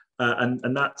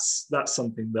 And that's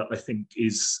something that I think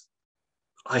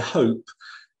I hope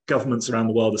governments around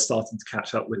the world are starting to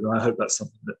catch up with, and I hope that's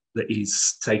something that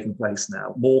is taking place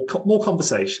now. More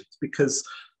conversations, because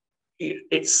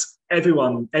it's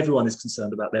everyone is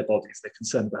concerned about their bodies. They're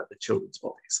concerned about their children's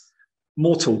bodies.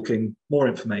 More talking, more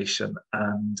information,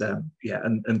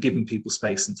 and giving people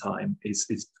space and time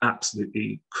is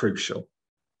absolutely crucial.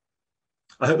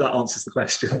 I hope that answers the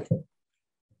question.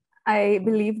 I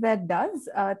believe that does.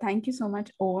 Thank you so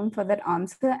much, Owen, for that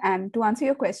answer. And to answer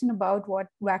your question about what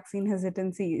vaccine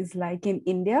hesitancy is like in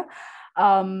India,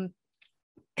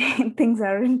 things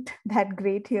aren't that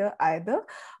great here either.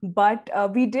 But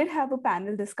we did have a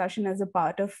panel discussion as a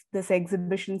part of this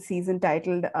exhibition season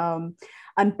titled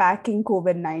Unpacking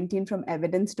COVID-19 from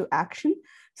Evidence to Action.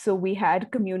 So we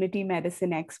had community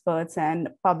medicine experts and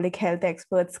public health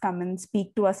experts come and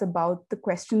speak to us about the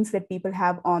questions that people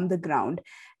have on the ground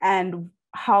and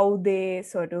how they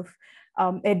sort of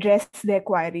address their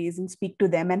queries and speak to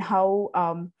them, and how,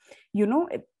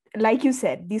 like you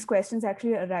said, these questions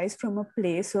actually arise from a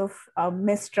place of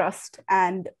mistrust,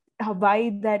 and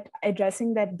why that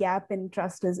addressing that gap in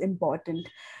trust is important.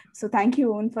 So thank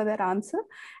you, Owen, for that answer.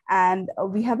 And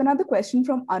we have another question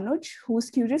from Anuj, who's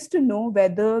curious to know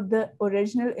whether the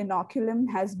original inoculum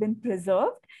has been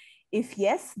preserved. If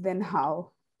yes, then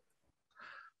how?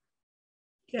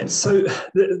 Yeah, so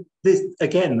this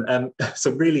again, it's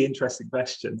a really interesting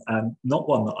question, and not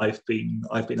one that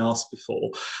I've been asked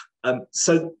before.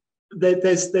 So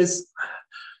there's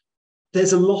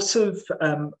a lot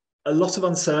of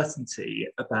uncertainty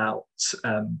about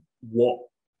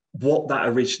what that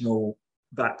original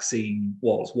vaccine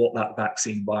was, what that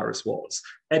vaccine virus was.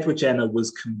 Edward Jenner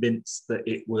was convinced that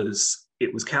it was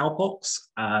cowpox,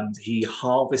 and he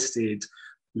harvested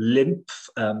lymph,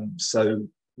 so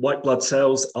white blood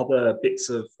cells, other bits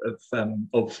of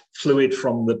fluid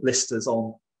from the blisters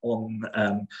on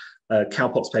a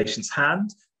cowpox patient's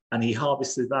hand, and he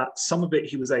harvested that. Some of it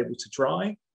he was able to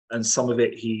dry, and some of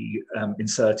it he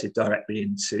inserted directly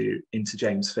into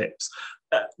James Phipps.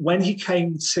 When he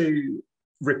came to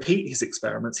repeat his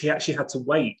experiments, he actually had to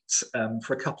wait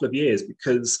for a couple of years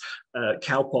because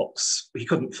cowpox, he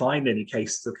couldn't find any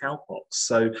cases of cowpox.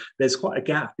 So there's quite a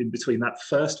gap in between that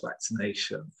first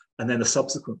vaccination and then a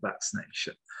subsequent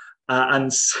vaccination.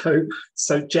 And so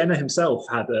Jenner himself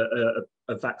had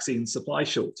a vaccine supply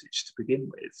shortage to begin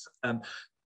with.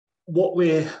 What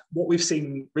we've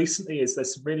seen recently is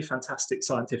there's some really fantastic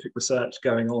scientific research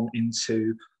going on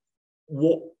into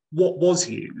what was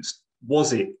used.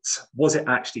 Was it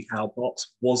actually cowpox?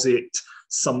 Was it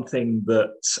something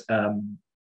that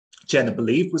Jenner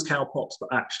believed was cowpox, but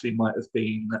actually might have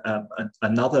been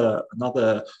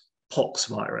another pox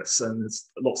virus? And there's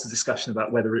lots of discussion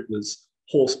about whether it was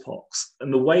horsepox.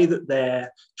 And the way that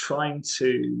they're trying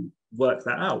to work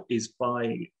that out is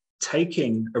by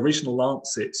taking original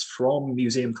lancets from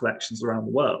museum collections around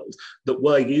the world that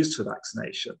were used for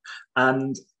vaccination.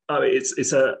 And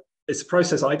it's a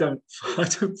process I don't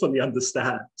fully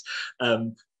understand,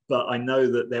 but I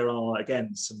know that there are,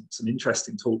 again, some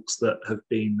interesting talks that have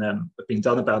been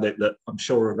done about it that I'm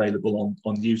sure are available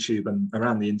on YouTube and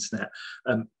around the internet.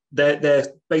 They're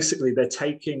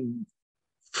taking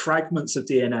fragments of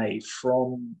DNA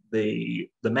from the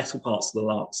metal parts of the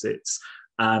lancets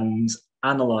and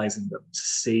analysing them to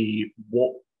see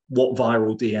what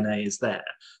viral DNA is there.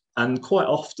 And quite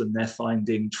often they're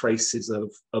finding traces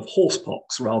of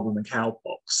horsepox rather than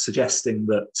cowpox, suggesting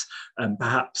that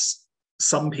perhaps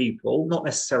some people, not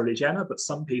necessarily Jenner, but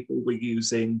some people were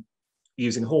using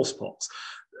horsepox.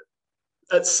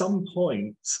 At some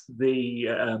point,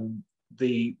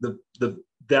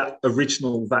 that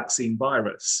original vaccine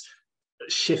virus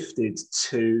shifted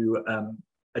to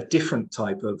a different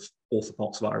type of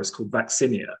orthopox virus called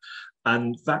vaccinia.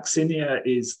 And vaccinia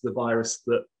is the virus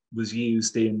that was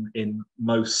used in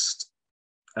most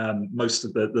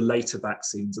of the later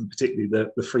vaccines, and particularly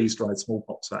the freeze-dried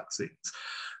smallpox vaccines.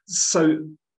 So,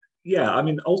 yeah, I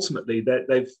mean, ultimately,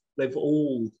 they've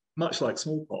all, much like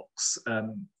smallpox,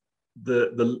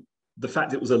 the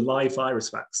fact it was a live virus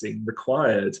vaccine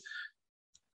required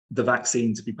the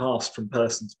vaccine to be passed from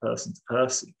person to person to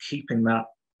person, keeping that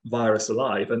virus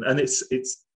alive. And it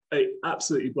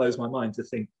absolutely blows my mind to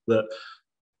think that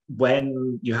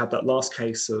when you had that last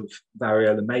case of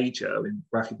variola major in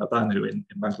Rakhi Babanu in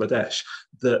Bangladesh,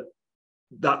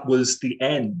 that was the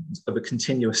end of a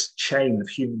continuous chain of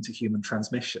human-to-human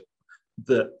transmission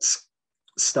that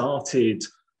started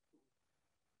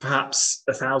perhaps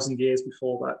 1,000 years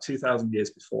before that, 2,000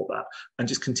 years before that, and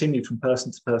just continued from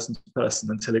person to person to person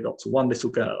until it got to one little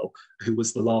girl who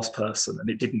was the last person, and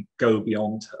it didn't go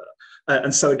beyond her.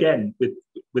 And so again,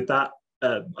 with that,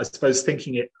 I suppose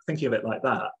thinking of it like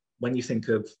that, when you think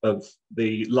of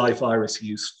the live virus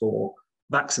used for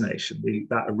vaccination,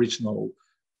 that original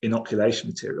inoculation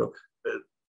material,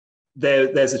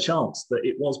 there's a chance that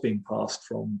it was being passed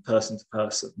from person to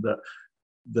person.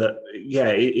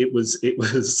 It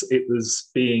was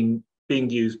being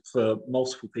used for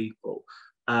multiple people,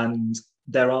 and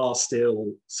there are still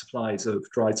supplies of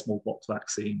dried smallpox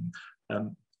vaccine.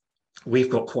 We've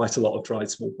got quite a lot of dried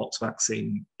smallpox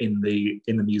vaccine in the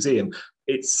museum.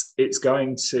 It's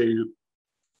going to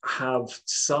have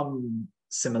some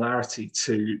similarity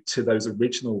to those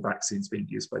original vaccines being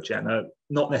used by Jenner.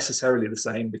 Not necessarily the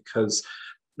same, because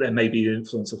there may be the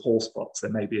influence of horsepox,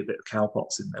 there may be a bit of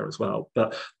cowpox in there as well.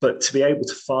 But to be able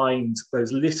to find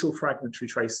those little fragmentary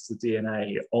traces of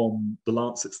DNA on the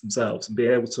lancets themselves and be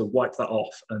able to wipe that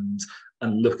off and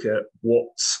look at what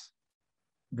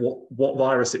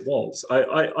virus it was,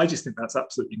 I just think that's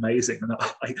absolutely amazing. And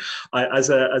I as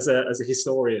a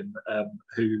historian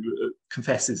who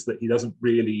confesses that he doesn't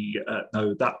really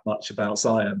know that much about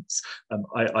science,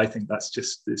 I think it's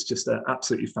just an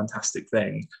absolutely fantastic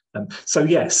thing. So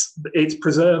yes, it's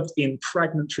preserved in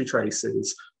fragmentary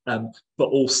traces, but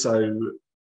also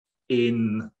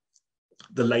in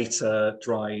the later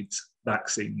dried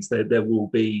vaccines, there will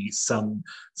be some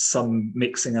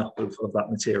mixing up of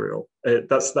that material.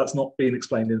 That's not being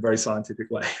explained in a very scientific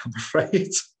way, I'm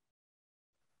afraid.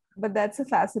 But that's a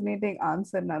fascinating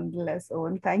answer nonetheless,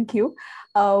 Owen. Thank you.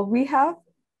 We have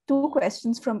two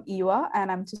questions from Eva,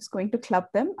 and I'm just going to club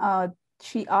them.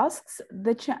 She asks,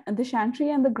 the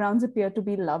chantry and the grounds appear to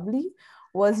be lovely.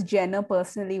 Was Jenner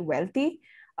personally wealthy?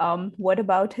 What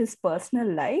about his personal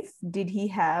life? Did he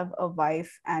have a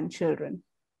wife and children?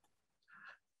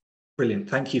 Brilliant.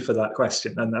 Thank you for that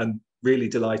question. And I'm really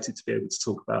delighted to be able to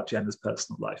talk about Jenner's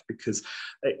personal life, because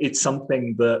it's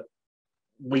something that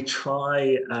we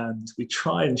try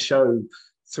and show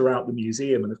throughout the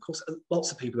museum. And of course,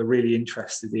 lots of people are really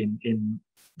interested in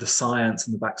the science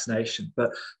and the vaccination.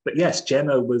 But yes,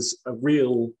 Jenner was a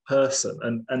real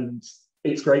person. And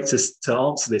it's great to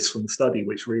answer this from the study,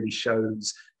 which really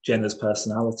shows Jenner's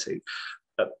personality.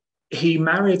 He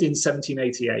married in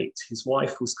 1788. His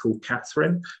wife was called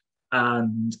Catherine,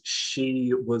 and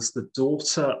she was the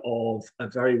daughter of a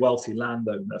very wealthy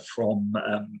landowner from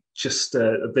just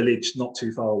a village not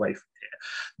too far away from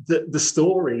here. The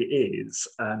story is,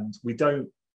 and we don't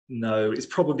know, it's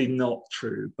probably not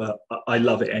true, but I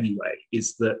love it anyway,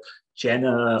 is that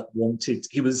Jenner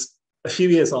he was a few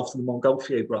years after the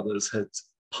Montgolfier brothers had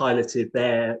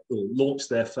launched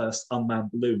their first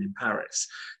unmanned balloon in Paris.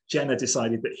 Jenner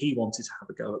decided that he wanted to have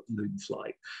a go at balloon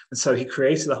flight. And so he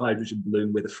created a hydrogen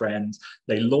balloon with a friend.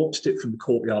 They launched it from the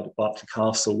courtyard of Berkeley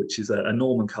Castle, which is a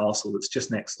Norman castle that's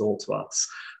just next door to us.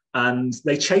 And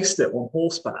they chased it on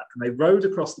horseback, and they rode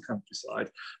across the countryside.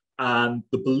 And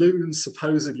the balloon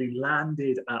supposedly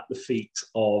landed at the feet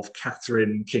of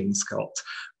Catherine Kingscott.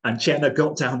 And Jenner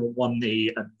got down on one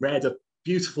knee and read a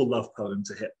beautiful love poem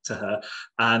to her.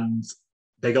 And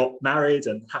they got married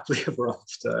and happily ever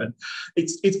after. And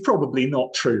it's probably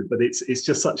not true, but it's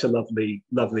just such a lovely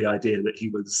idea that he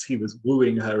was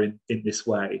wooing her in this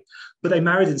way. But they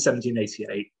married in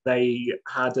 1788. They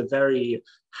had a very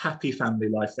happy family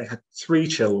life. They had 3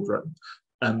 children.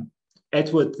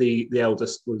 Edward, the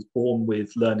eldest, was born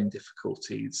with learning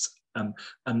difficulties, and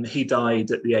he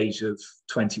died at the age of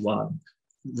 21.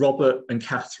 Robert and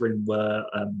Catherine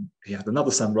he had another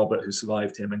son, Robert, who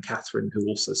survived him, and Catherine, who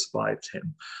also survived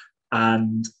him.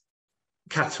 And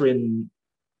Catherine,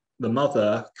 the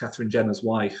mother, Catherine Jenner's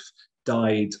wife,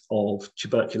 died of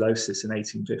tuberculosis in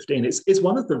 1815. It's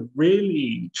one of the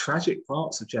really tragic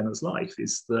parts of Jenner's life,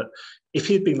 is that if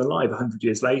he had been alive 100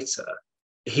 years later,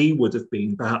 he would have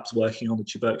been perhaps working on a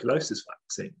tuberculosis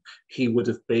vaccine. He would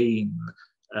have been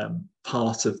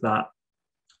part of that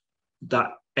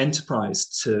enterprise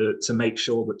to make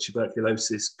sure that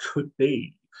tuberculosis could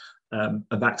be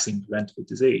a vaccine preventable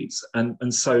disease.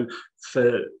 And so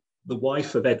for the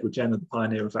wife of Edward Jenner, the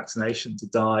pioneer of vaccination, to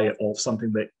die of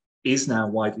something that is now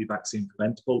widely vaccine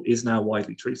preventable, is now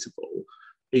widely treatable,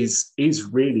 is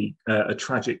really a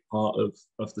tragic part of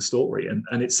the story.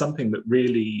 And it's something that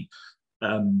really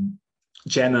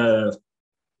Jenner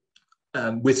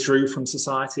withdrew from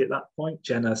society at that point.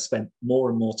 Jenner spent more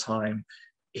and more time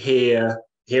here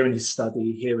in his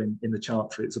study, here in the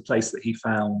Chantry. It's a place that he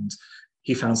found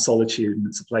solitude, and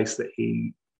it's a place that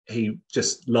he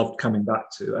just loved coming back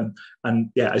to.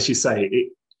 And yeah, as you say,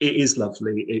 it is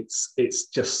lovely. It's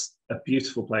just a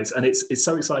beautiful place, and it's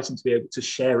so exciting to be able to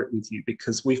share it with you,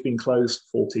 because we've been closed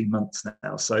for 14 months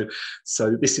now. So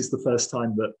this is the first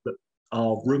time that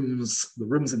our rooms, the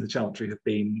rooms in the Chantry, have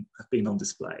been on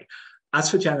display. As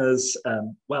for Jenner's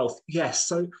wealth, yes.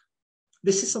 So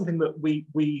this is something that we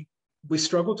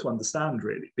struggle to understand,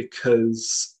 really,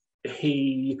 because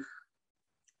his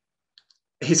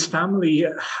family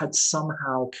had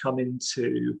somehow come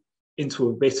into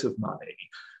a bit of money.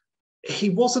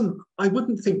 I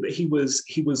wouldn't think that he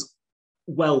was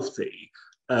wealthy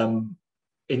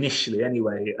initially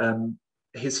anyway.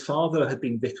 His father had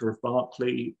been Vicar of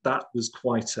Berkeley. That was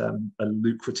quite a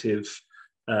lucrative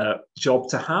job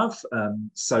to have.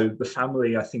 So the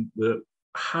family, I think,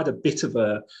 had a bit of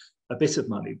a a bit of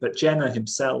money. But Jenner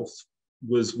himself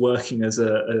was working as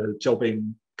a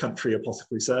jobbing country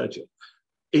apothecary surgeon.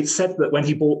 It's said that when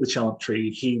he bought the Chantry,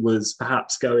 he was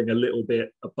perhaps going a little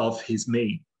bit above his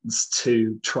means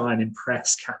to try and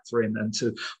impress Catherine and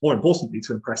to, more importantly,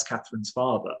 to impress Catherine's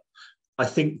father. I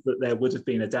think that there would have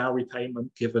been a dowry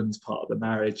payment given as part of the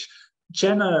marriage.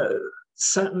 Jenner,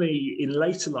 certainly in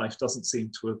later life, doesn't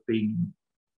seem to have been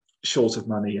short of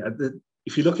money.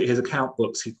 If you look at his account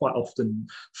books, he quite often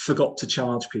forgot to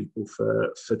charge people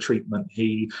for treatment.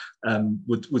 He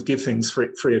would give things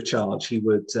free of charge. He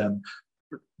would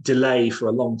delay for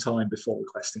a long time before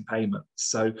requesting payment.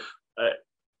 So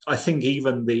I think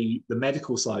even the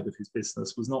medical side of his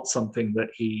business was not something that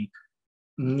he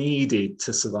needed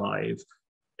to survive.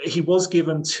 He was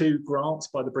given 2 grants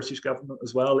by the British government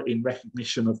as well in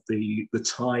recognition of the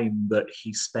time that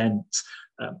he spent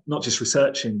not just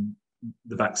researching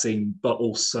the vaccine, but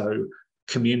also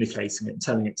communicating it and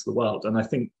telling it to the world. And I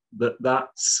think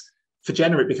that's, for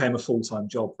Jenner, it became a full-time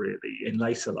job, really, in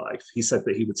later life. He said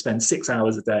that he would spend 6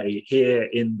 hours a day here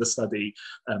in the study,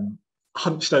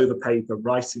 hunched over paper,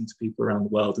 writing to people around the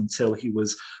world until he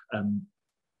was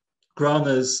grown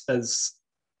as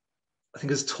I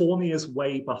think as tawny as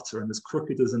whey butter and as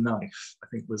crooked as a knife, I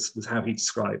think was how he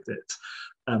described it.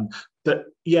 But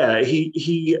yeah,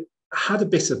 he had a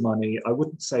bit of money. I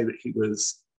wouldn't say that he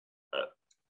was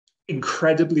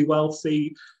incredibly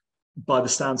wealthy by the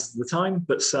standards of the time,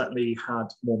 but certainly had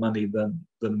more money than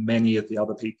many of the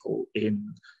other people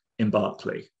in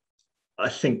Berkeley. I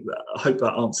hope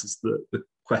that answers the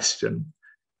question.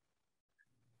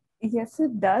 Yes,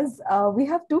 it does. We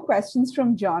have 2 questions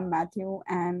from John Matthew,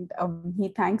 and he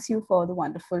thanks you for the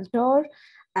wonderful tour.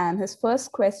 And his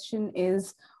first question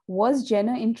is, was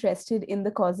Jenner interested in the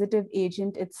causative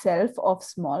agent itself of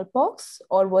smallpox,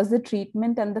 or was the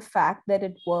treatment and the fact that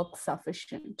it works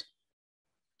sufficient?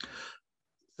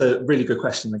 A really good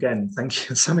question again. Thank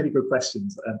you. So many good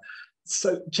questions.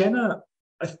 So Jenner,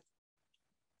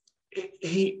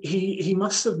 he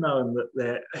must have known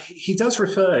that he does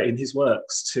refer in his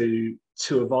works to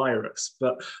a virus,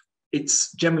 but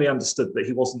it's generally understood that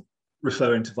he wasn't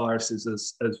referring to viruses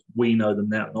as we know them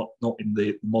now, not in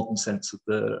the modern sense of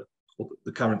the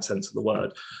current sense of the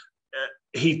word.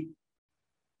 He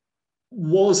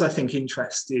was, I think,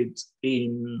 interested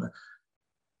in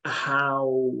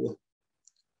how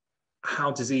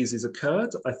diseases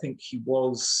occurred. I think he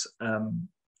was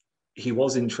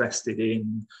interested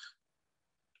in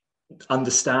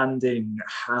understanding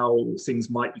how things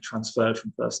might be transferred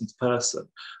from person to person,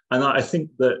 and I think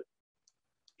that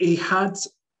he had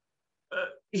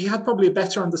probably a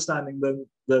better understanding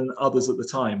than others at the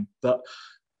time. But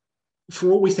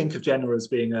for all we think of Jenner as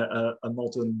being a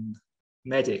modern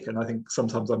medic, and I think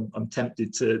sometimes I'm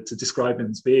tempted to describe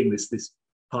him as being this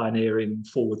pioneering,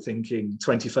 forward-thinking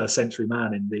 21st century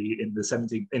man in the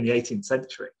 18th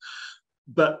century.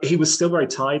 But he was still very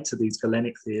tied to these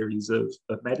Galenic theories of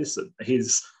medicine.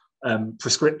 His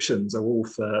prescriptions are all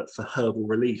for herbal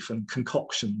relief and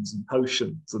concoctions and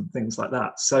potions and things like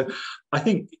that. So I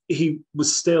think he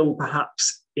was still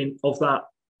perhaps of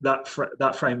that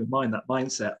frame of mind, that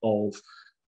mindset of,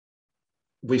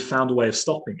 we've found a way of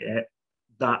stopping it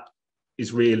that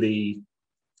is really,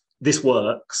 this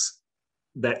works.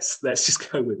 Let's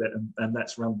just go with it and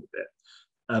let's run with it.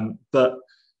 But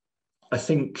I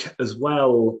think as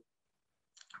well,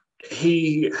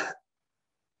 he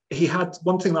had,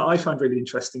 one thing that I found really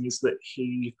interesting is that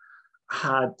he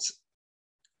had,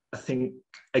 I think,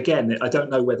 again, I don't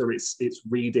know whether it's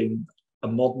reading a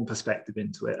modern perspective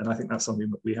into it, and I think that's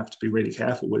something that we have to be really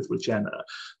careful with Jenner.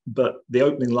 But the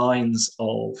opening lines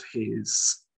of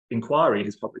his inquiry,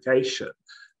 his publication,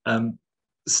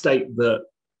 state that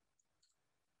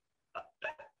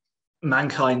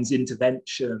mankind's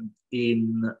intervention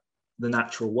in the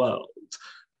natural world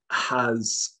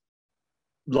has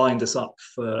lined us up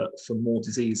for more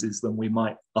diseases than we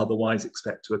might otherwise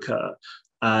expect to occur.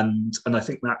 And I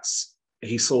think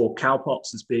he saw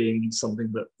cowpox as being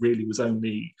something that really was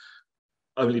only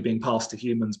being passed to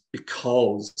humans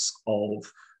because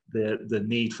of the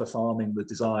need for farming, the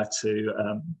desire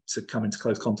to come into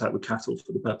close contact with cattle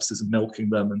for the purposes of milking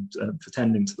them and for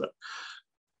tending to them.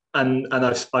 And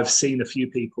I've seen a few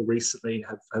people recently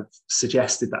have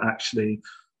suggested that actually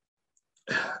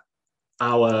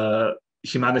our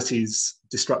humanity's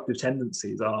destructive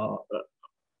tendencies are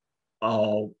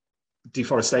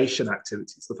deforestation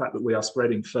activities. The fact that we are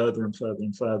spreading further and further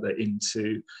and further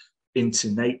into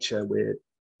nature, we're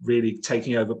really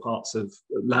taking over parts of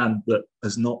land that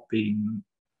has not been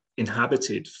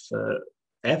inhabited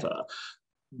forever.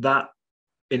 That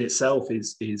in itself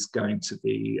is going to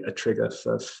be a trigger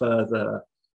for further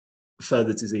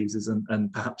further diseases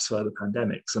and perhaps further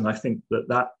pandemics. And I think that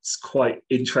that's quite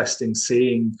interesting,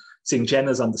 seeing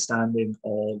Jenna's understanding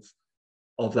of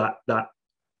that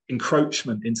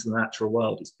encroachment into the natural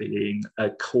world as being a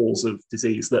cause of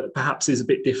disease that perhaps is a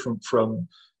bit different from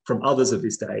others of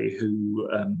his day who,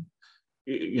 I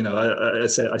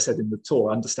said in the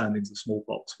tour, understandings of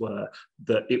smallpox were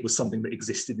that it was something that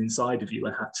existed inside of you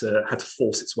and had to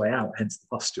force its way out, hence the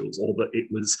pustules, or that it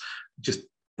was just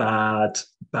bad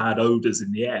odors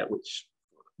in the air, which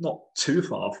not too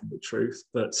far from the truth,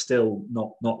 but still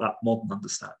not that modern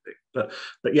understanding. But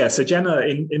yeah, so Jenna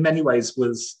in many ways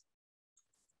was,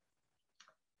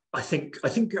 I think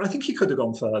he could have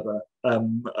gone further.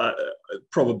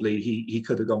 Probably he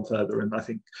could have gone further, and I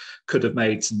think could have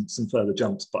made some further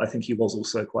jumps. But I think he was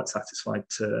also quite satisfied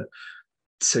to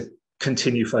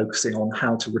continue focusing on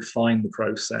how to refine the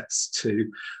process to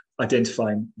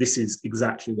identifying this is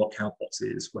exactly what cowpox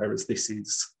is, whereas this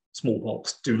is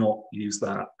smallpox. Do not use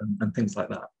that, and things like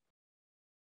that.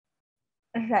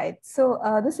 Right. So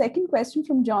the second question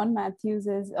from John Matthews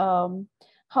is,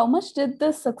 how much did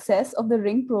the success of the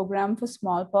Ring program for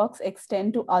smallpox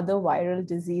extend to other viral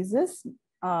diseases,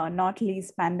 not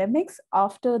least pandemics,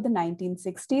 after the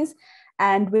 1960s,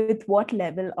 and with what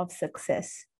level of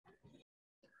success?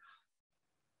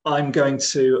 I'm going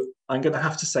to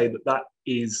have to say that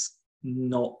is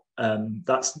not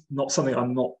that's not something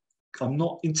I'm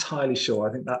not entirely sure.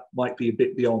 I think that might be a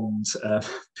bit beyond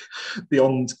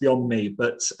beyond me,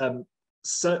 but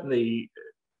certainly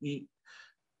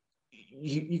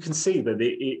you can see that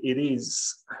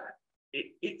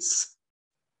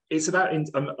it's about.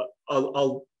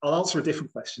 I'll answer a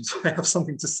different question, so I have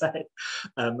something to say.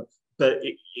 But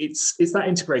it's that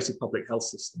integrated public health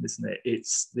system, isn't it?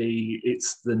 It's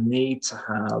the need to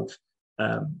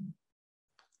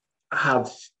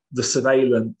have the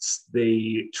surveillance,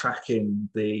 the tracking,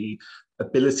 the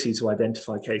ability to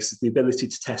identify cases, the ability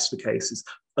to test for cases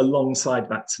alongside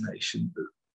vaccination.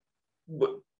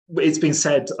 It's been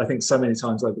said, I think, so many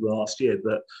times over the last year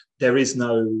that there is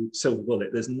no silver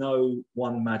bullet. There's no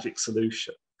one magic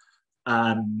solution.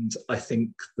 And I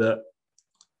think that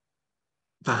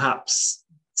perhaps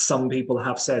some people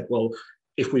have said, well,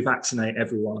 if we vaccinate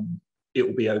everyone, it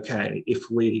will be okay. If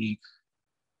we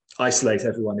isolate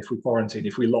everyone, if we quarantine,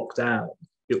 if we lock down,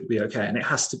 it will be okay. And it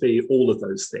has to be all of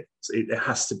those things. It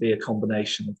has to be a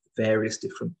combination of various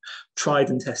different tried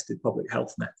and tested public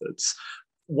health methods.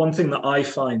 One thing that I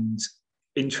find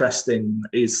interesting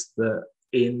is that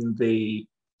in the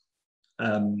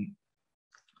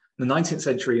 19th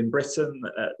century in Britain,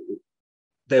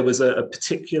 there was a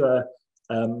particular,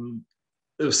 there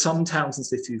were some towns and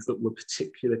cities that were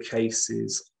particular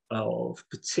cases of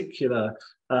particular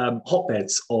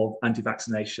hotbeds of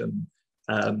anti-vaccination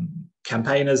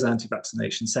campaigners,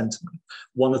 anti-vaccination sentiment.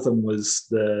 One of them was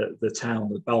the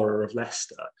borough of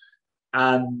Leicester.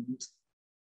 And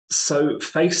so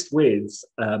faced with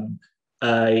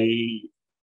a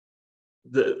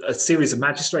series of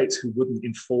magistrates who wouldn't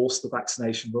enforce the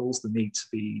vaccination rules, the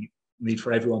need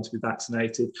for everyone to be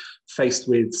vaccinated, faced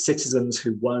with citizens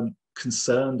who weren't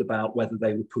concerned about whether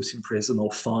they were put in prison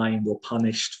or fined or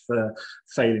punished for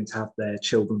failing to have their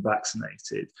children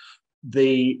vaccinated,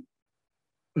 the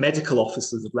medical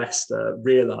officers of Leicester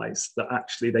realised that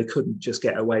actually they couldn't just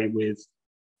get away with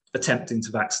attempting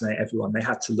to vaccinate everyone. They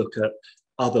had to look at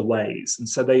other ways. And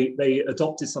so they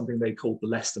adopted something they called the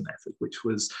Leicester method, which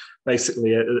was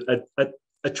basically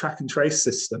a track and trace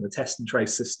system, a test and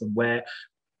trace system, where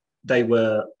they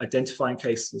were identifying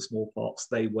cases of smallpox,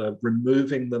 they were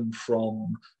removing them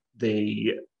from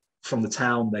the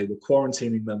town, they were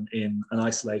quarantining them in an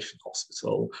isolation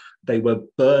hospital, they were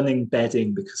burning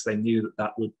bedding because they knew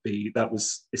that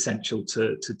was essential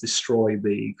to destroy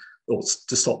or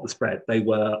to stop the spread. They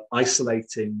were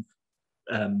isolating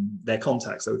their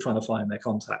contacts. They were trying to find their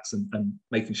contacts and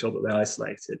making sure that they're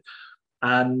isolated.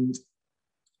 And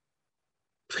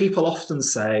people often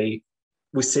say,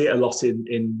 we see it a lot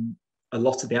in a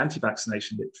lot of the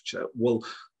anti-vaccination literature, well,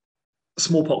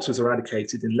 smallpox was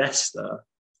eradicated in Leicester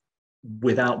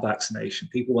without vaccination.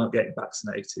 People weren't getting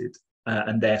vaccinated,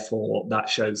 and therefore that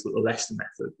shows that the Leicester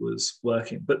method was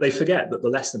working. But they forget that the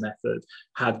Leicester method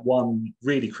had one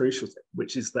really crucial thing,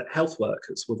 which is that health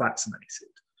workers were vaccinated.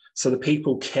 So the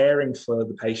people caring for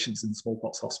the patients in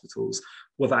smallpox hospitals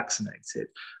were vaccinated,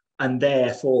 and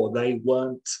therefore they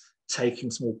weren't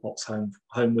taking smallpox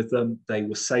home with them. They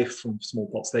were safe from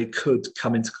smallpox. They could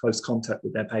come into close contact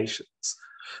with their patients.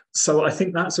 So I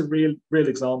think that's a real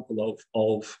example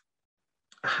of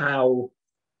how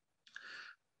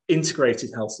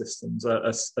integrated health systems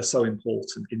are so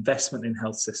important. Investment in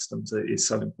health systems is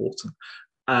so important.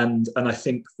 And I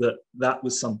think that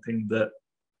was something that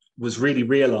was really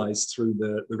realized through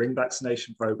the ring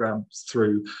vaccination program,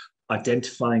 through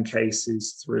identifying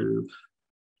cases, through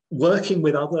working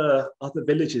with other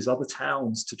villages, other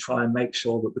towns to try and make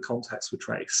sure that the contacts were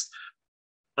traced.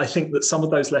 I think that some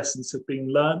of those lessons have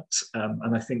been learnt,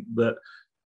 and I think that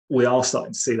we are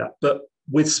starting to see that. But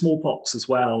with smallpox as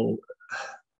well,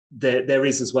 there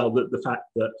is as well the fact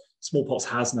that smallpox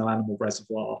has no animal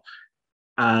reservoir,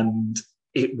 and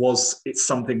it's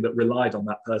something that relied on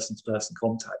that person-to-person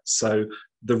contact. So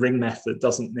the ring method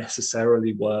doesn't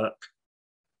necessarily work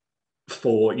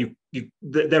for you.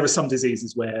 There are some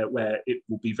diseases where it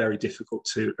will be very difficult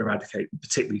to eradicate,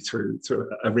 particularly through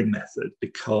a ring method,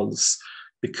 because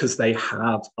they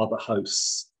have other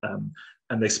hosts,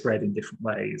 and they spread in different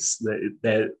ways.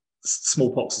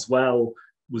 Smallpox as well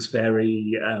was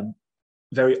very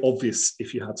obvious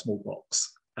if you had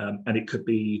smallpox, and it could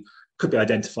be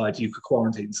identified. You could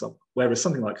quarantine someone. Whereas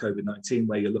something like COVID-19,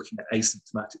 where you're looking at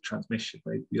asymptomatic transmission,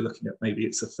 where you're looking at maybe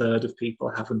it's a third of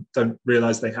people don't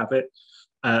realize they have it.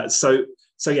 So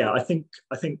yeah, I think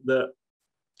that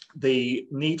the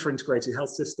need for integrated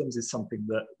health systems is something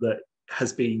that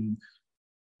has been,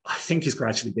 I think, is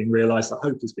gradually being realized. I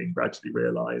hope is being gradually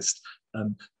realized.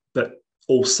 But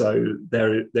also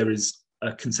there is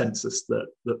a consensus that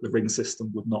the ring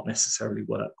system would not necessarily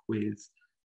work with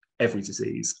every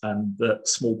disease, and that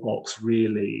smallpox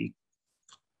really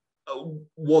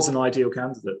was an ideal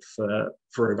candidate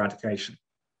for eradication.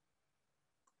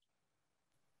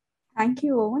 Thank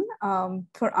you, Owen,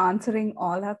 for answering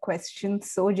all our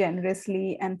questions so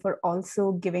generously and for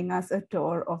also giving us a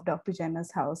tour of Dr.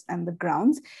 Jenner's house and the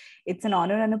grounds. It's an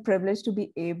honor and a privilege to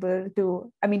be able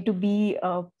to, to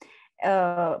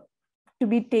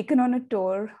be taken on a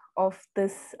tour of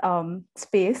this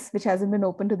space, which hasn't been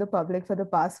open to the public for the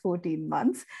past 14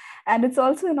 months. And it's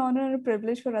also an honor and a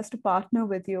privilege for us to partner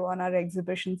with you on our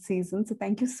exhibition season. So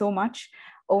thank you so much,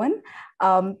 Owen.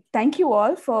 Thank you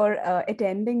all for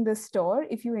attending this tour.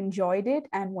 If you enjoyed it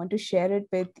and want to share it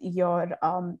with your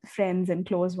friends and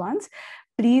close ones,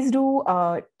 please do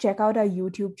check out our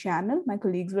YouTube channel. My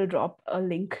colleagues will drop a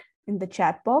link in the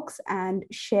chat box, and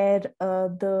share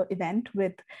the event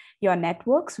with your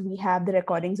networks. We have the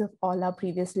recordings of all our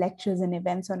previous lectures and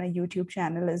events on our YouTube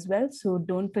channel as well. So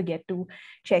don't forget to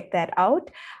check that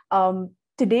out.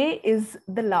 Today is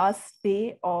the last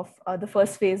day of the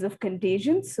first phase of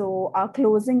contagion. So our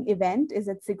closing event is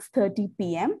at 6:30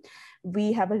 p.m.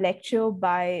 We have a lecture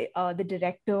by the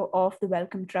director of the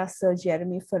Wellcome Trust, Sir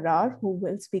Jeremy Farrar, who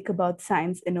will speak about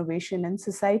science, innovation, and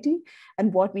society,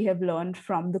 and what we have learned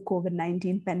from the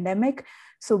COVID-19 pandemic.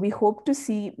 So we hope to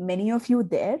see many of you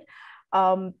there.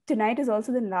 Tonight is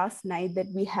also the last night that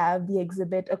we have the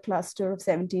exhibit, A Cluster of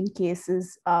 17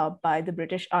 Cases by the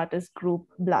British artist group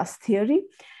Blast Theory.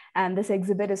 And this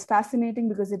exhibit is fascinating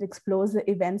because it explores the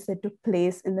events that took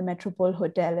place in the Metropole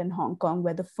Hotel in Hong Kong,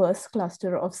 where the first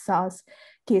cluster of SARS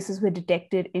cases were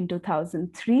detected in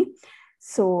 2003.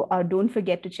 So don't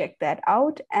forget to check that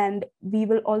out. And we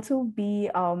will also be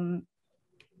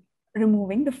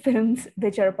removing the films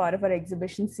which are a part of our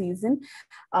exhibition season.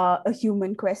 A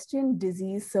Human Question,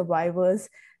 Disease Survivors,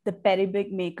 The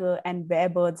Periwig Maker, and Where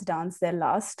Birds Dance Their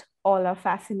Last. All are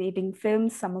fascinating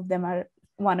films. Some of them are,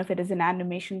 one of it is an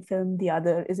animation film, the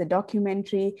other is a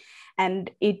documentary,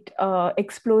 and it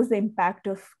explores the impact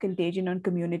of contagion on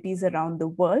communities around the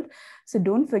world. So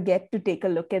don't forget to take a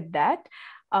look at that.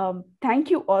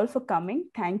 Thank you all for coming.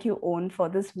 Thank you, Owen, for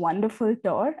this wonderful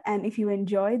tour. And if you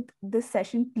enjoyed this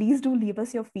session, please do leave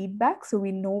us your feedback so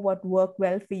we know what worked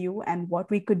well for you and what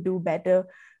we could do better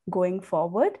going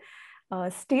forward.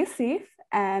 Stay safe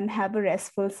and have a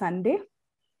restful Sunday.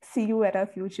 See you at our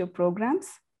future programs.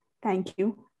 Thank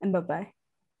you and bye-bye.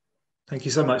 Thank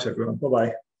you so much, everyone.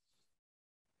 Bye-bye.